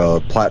our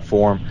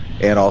platform.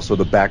 And also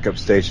the backup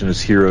station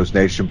is Heroes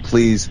Nation.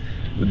 Please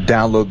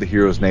download the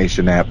Heroes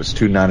Nation app. It's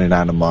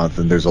 $2.99 a month,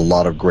 and there's a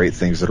lot of great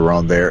things that are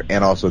on there.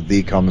 And also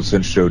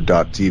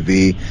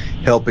thecommonsenseshow.tv,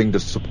 helping to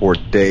support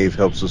Dave,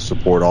 helps us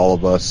support all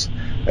of us.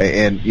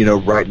 And,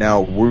 right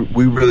now,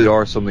 we really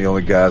are some of the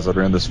only guys that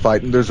are in this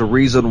fight. And there's a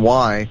reason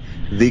why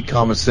The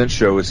Common Sense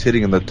Show is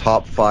hitting in the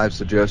top 5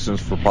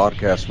 suggestions for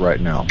podcasts right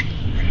now.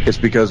 It's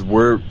because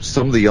we're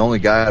some of the only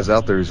guys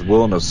out there who's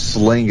willing to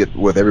sling it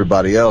with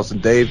everybody else.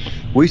 And, Dave,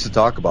 we used to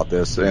talk about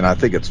this, and I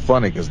think it's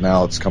funny because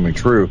now it's coming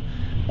true,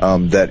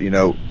 that,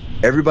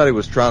 everybody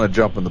was trying to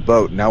jump in the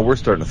boat. Now we're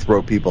starting to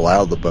throw people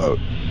out of the boat.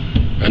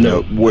 I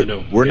know.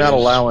 We're not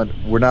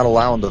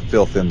allowing the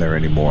filth in there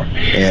anymore.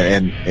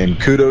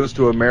 And kudos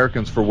to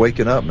Americans for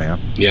waking up,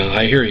 man. Yeah,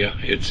 I hear you.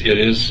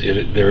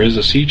 There is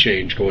a sea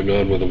change going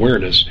on with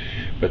awareness,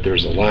 but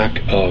there's a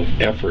lack of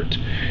effort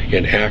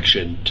and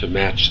action to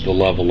match the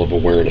level of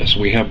awareness.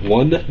 We have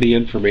won the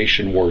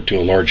information war to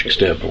a large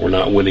extent, but we're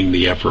not winning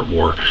the effort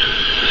war.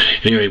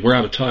 Anyway, we're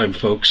out of time,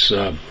 folks.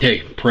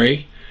 Hey,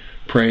 pray,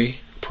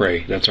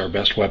 pray. That's our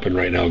best weapon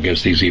right now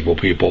against these evil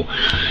people.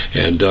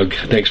 And Doug,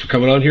 thanks for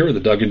coming on here with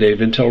the Doug and Dave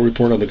Intel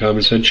Report on the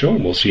Common Sense Show,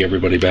 and we'll see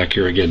everybody back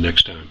here again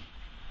next time.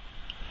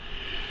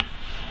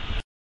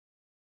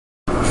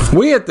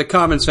 We at the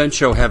Common Sense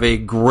Show have a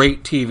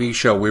great TV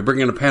show. We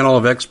bring in a panel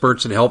of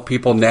experts that help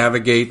people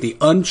navigate the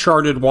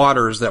uncharted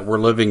waters that we're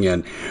living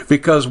in.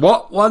 Because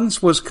what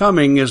once was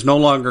coming is no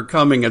longer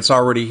coming. It's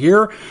already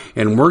here,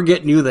 and we're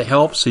getting you the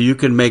help so you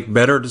can make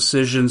better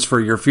decisions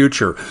for your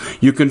future.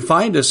 You can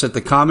find us at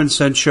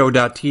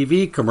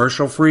thecommonsenseshow.tv,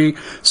 commercial-free,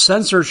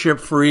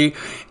 censorship-free,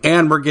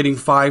 and we're getting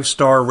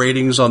 5-star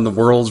ratings on the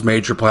world's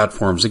major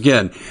platforms.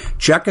 Again,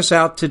 check us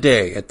out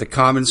today at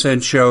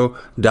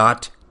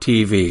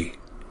thecommonsenseshow.tv.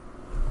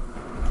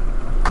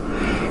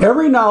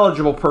 Every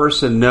knowledgeable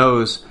person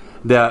knows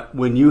that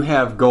when you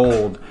have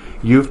gold,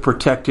 you've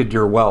protected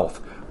your wealth.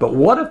 But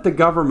what if the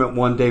government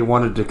one day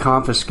wanted to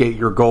confiscate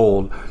your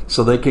gold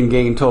so they can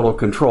gain total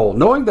control,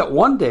 knowing that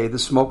one day the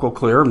smoke will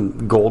clear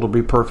and gold will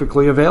be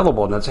perfectly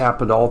available, and that's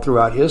happened all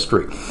throughout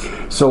history.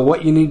 So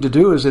what you need to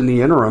do is, in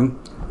the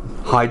interim,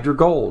 hide your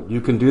gold. You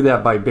can do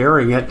that by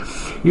burying it.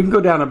 You can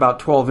go down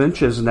about 12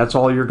 inches, and that's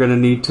all you're going to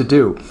need to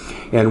do.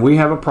 And we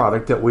have a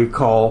product that we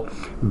call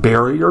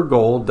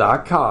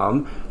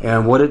buryyourgold.com,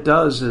 and what it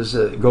does is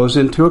it goes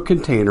into a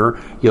container.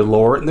 You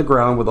lower it in the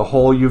ground with a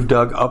hole you've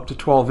dug up to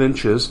 12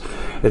 inches.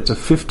 It's a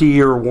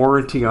 50-year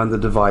warranty on the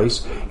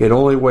device. It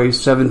only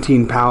weighs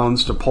 17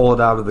 pounds to pull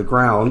it out of the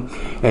ground,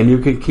 and you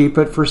can keep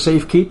it for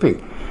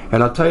safekeeping.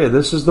 And I'll tell you,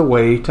 this is the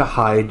way to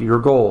hide your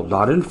gold,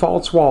 not in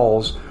false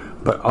walls,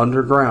 but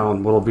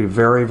underground, will be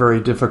very,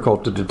 very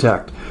difficult to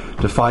detect.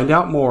 To find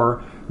out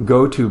more,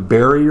 go to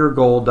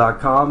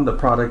buryyourgold.com. The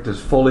product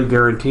is fully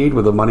guaranteed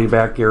with a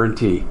money-back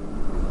guarantee.